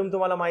 सिलेंडरचं व्हॉल्यूम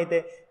तुम्हाला माहिती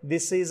आहे,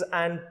 दिस इज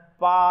अँड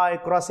पाय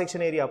cross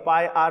section area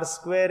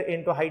πr²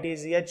 into height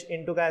is H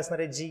into काय असणार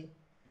आहे? जी.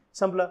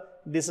 संपलं.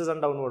 दिस is an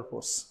downward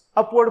force.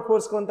 Upward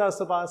force कोणता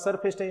असतो पहा?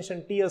 सरफेस टेन्शन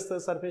T असतं,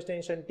 सरफेस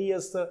टेन्शन T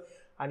असतं.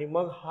 आणि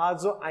मग हा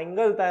जो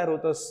अँगल तयार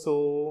होत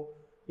असतो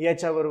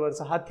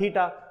याच्याबरोबरचा हा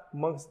थीटा,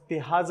 मग ते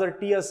हा जर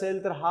T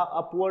असेल तर हा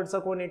अपवर्डचा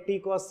कोण आहे? T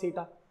cos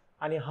थीटा,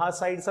 आणि हा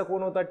साईडचा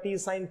कोण होता? T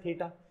sin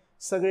theta.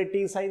 सगळे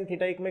T sin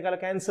थीटा एकमेकाला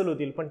कॅन्सल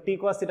होतील, पण T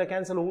cos थीटा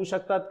कॅन्सल होऊ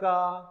शकतात का?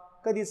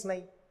 कधीच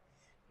नाही.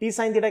 T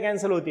sin थीटा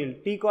कॅन्सल होतील,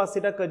 T cos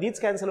थीटा कधीच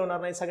कॅन्सल होणार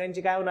नाही.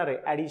 सगळ्यांची काय होणार आहे?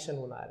 ॲडिशन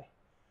होणार आहे.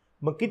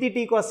 मग किती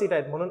T cos थीटा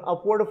आहेत? म्हणून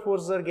अपवर्ड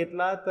फोर्स जर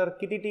घेतला तर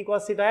किती T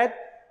cos थीटा आहेत?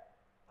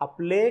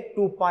 आपले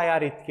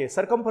 2πr इतके.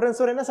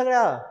 सर्कम्फरन्सवर आहे ना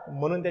सगळ्या,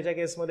 म्हणून त्याच्या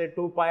केसमध्ये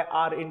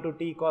 2πr into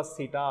T cos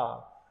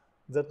theta.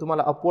 जर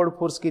तुम्हाला अपवर्ड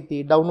फोर्स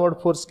किती, डाऊनवर्ड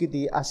फोर्स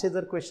किती, असे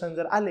जर क्वेश्चन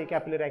जर आले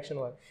कॅपिलरी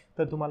ॲक्शनवर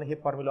तर तुम्हाला हे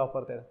फॉर्म्युला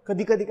वापरता येतात.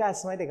 कधी कधी काय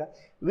असं माहिती आहे का,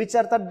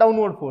 विचारतात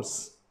डाऊनवर्ड फोर्स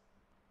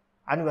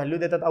आणि व्हॅल्यू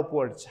देतात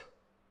अपवर्डच्या.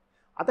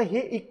 आता हे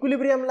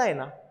इक्विलिब्रियमला आहे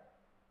ना,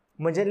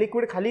 म्हणजे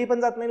लिक्विड खाली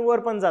पण जात नाही वर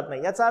पण जात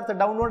नाही, याचा अर्थ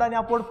डाऊनवर्ड आणि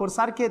अपवर्ड फोर्स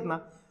सारखे आहेत ना.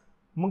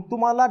 मग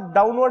तुम्हाला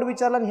डाऊनवर्ड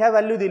विचारला आणि ह्या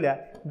व्हॅल्यू दिल्या,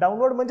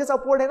 डाऊनवर्ड म्हणजेच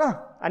अपवर्ड आहे ना,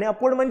 आणि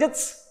अपवर्ड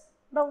म्हणजेच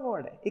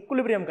डाऊनवर्ड आहे,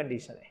 इक्विलिब्रियम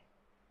कंडिशन आहे,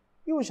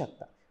 येऊ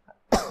शकता.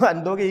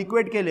 आणि दोघे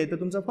इक्वेट केले तर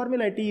तुमचा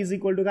फॉर्म्युला आहे T इज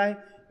इक्वल टू काय?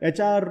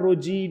 HR rho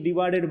G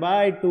divided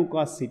by 2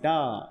 cos theta.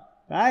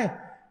 काय?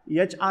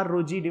 HR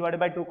rho G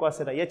divided by 2 cos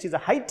theta. H is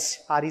a height,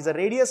 R is a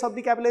radius of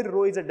the capillary,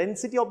 rho is a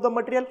density of the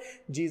material,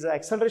 G is a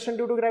acceleration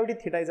due to gravity,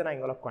 theta is an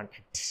angle of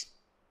contact.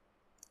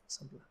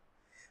 संपलं.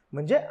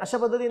 म्हणजे अशा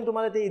पद्धतीने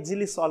तुम्हाला ते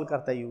easily solve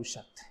करता येऊ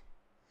शकते.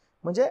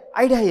 म्हणजे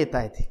आयडिया येत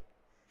आहे ते.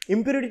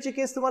 इम्प्युरिटीची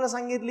केस तुम्हाला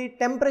सांगितली,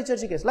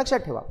 टेम्परेचरची केस लक्षात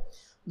ठेवा.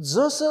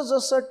 जसं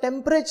जसं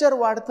टेम्परेचर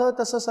वाढतं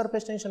तसं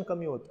सरफेस टेन्शन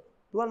कमी होतं.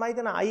 तुम्हाला माहिती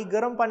आहे ना, आई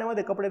गरम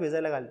पाण्यामध्ये कपडे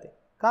भिजायला घालते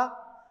का?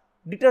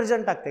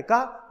 डिटर्जंट टाकते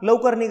का?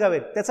 लवकर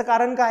निघावेत. त्याचं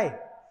कारण काय?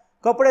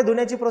 कपडे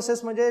धुण्याची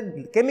प्रोसेस म्हणजे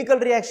केमिकल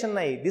रिॲक्शन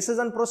नाही, दिस is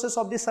an process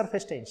of the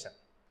surface tension.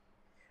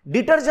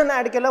 Detergent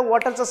add केलं,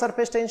 वॉटरचं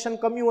सरफेस टेन्शन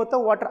कमी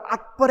होतं, वॉटर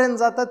आतपर्यंत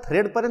जातं,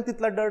 थ्रेडपर्यंत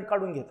तिथला डर्ट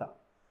काढून घेता.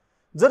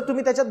 जर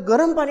तुम्ही त्याच्यात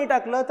गरम पाणी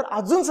टाकलं तर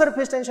अजून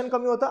सरफेस टेन्शन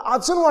कमी होतं,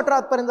 अजून वॉटर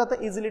आतपर्यंत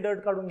जातं, इझिली डर्ट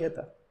काढून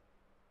घेतं.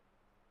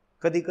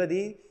 कधी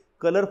कधी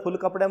कलरफुल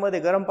कपड्यामध्ये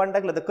गरम पाणी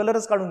टाकलं तर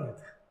कलरच काढून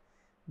घेतं.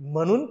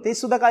 म्हणून ते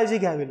सुद्धा काळजी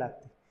घ्यावी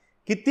लागते.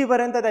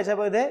 कितीपर्यंत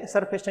त्याच्यामध्ये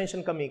सरफेस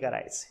टेन्शन कमी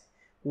करायचं.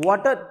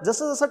 वॉटर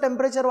जसं जसं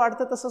टेम्परेचर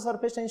वाढतं तसं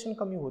सरफेस टेन्शन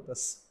कमी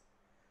होतंच.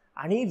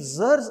 आणि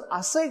जर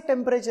असं एक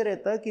टेम्परेचर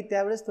येतं की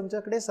त्यावेळेस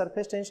तुमच्याकडे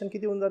सरफेस टेन्शन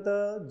किती होऊन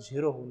जातं?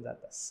 0 होऊन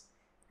जातं.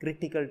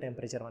 क्रिटिकल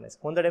टेम्परेचर म्हणायचं.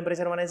 कोणतं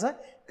टेम्परेचर म्हणायचं?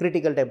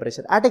 Critical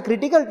temperature. At a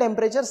critical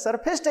temperature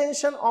surface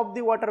tension off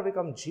the water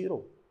become 0.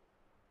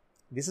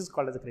 This is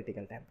called as a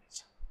critical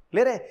temperature.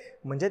 Clear आहे?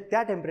 म्हणजे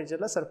त्या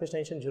टेम्परेचरला सरफेस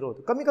टेन्शन 0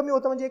 होतं. कमी कमी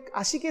होतं म्हणजे एक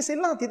अशी केस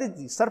येईल ना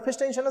तिथे सरफेस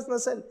टेन्शनच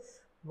नसेल,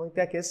 मग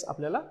त्या केस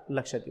आपल्याला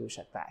लक्षात येऊ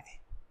शकतात.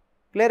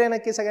 क्लिअर आहे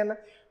नक्की सगळ्यांना?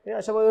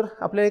 अशा बरोबर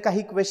आपले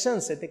काही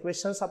क्वेश्चन्स आहेत, ते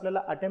क्वेश्चन्स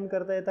आपल्याला अटेम्प्ट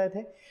करता येत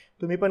आहेत.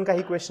 तुम्ही पण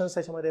काही क्वेश्चन्स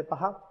त्याच्यामध्ये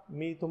पहा.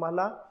 मी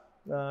तुम्हाला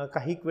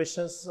काही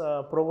क्वेश्चन्स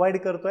प्रोव्हाइड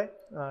करतोय,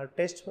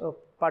 टेस्ट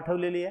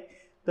पाठवलेली आहे.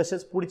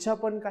 तसेच पुढच्या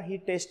पण काही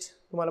टेस्ट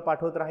तुम्हाला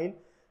पाठवत राहील,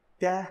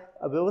 त्या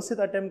व्यवस्थित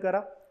अटेम्प्ट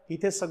करा.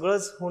 इथे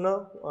सगळंच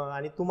होणं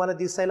आणि तुम्हाला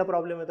दिसायला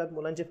प्रॉब्लेम येतात,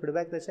 मुलांचे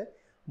फीडबॅक तसे,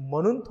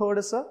 म्हणून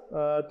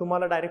थोडंसं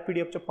तुम्हाला डायरेक्ट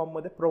PDF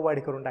फॉर्ममध्ये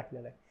प्रोव्हाइड करून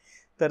टाकलेलं आहे.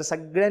 तर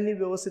सगळ्यांनी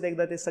व्यवस्थित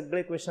एकदा ते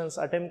सगळे क्वेश्चन्स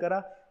अटेम्प्ट करा.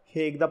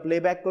 हे एकदा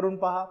प्लेबॅक करून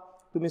पहा.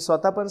 तुम्ही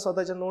स्वतः पण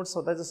स्वतःच्या नोट्स,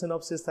 स्वतःचं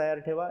सिनॉप्सिस तयार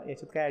ठेवा.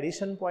 याच्यात काय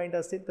ॲडिशन पॉईंट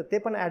असतील तर ते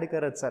पण ॲड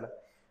करत चला.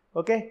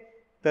 ओके,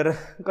 तर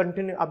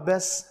कंटिन्यू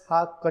अभ्यास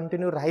हा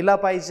कंटिन्यू राहिला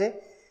पाहिजे.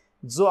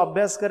 जो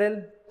अभ्यास करेल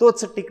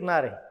तोच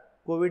टिकणार आहे.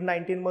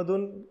 कोविड-19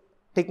 मधून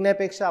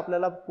टिकण्यापेक्षा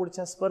आपल्याला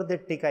पुढच्या स्पर्धेत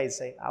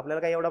टिकायचं आहे.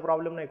 आपल्याला काही एवढा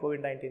प्रॉब्लेम नाही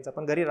कोविड-19चा,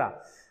 पण घरी राहा.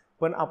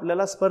 पण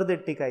आपल्याला स्पर्धेत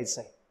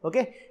टिकायचं आहे.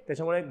 ओके,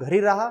 त्याच्यामुळे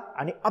घरी राहा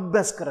आणि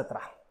अभ्यास करत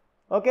राहा.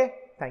 Okay,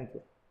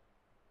 thank you.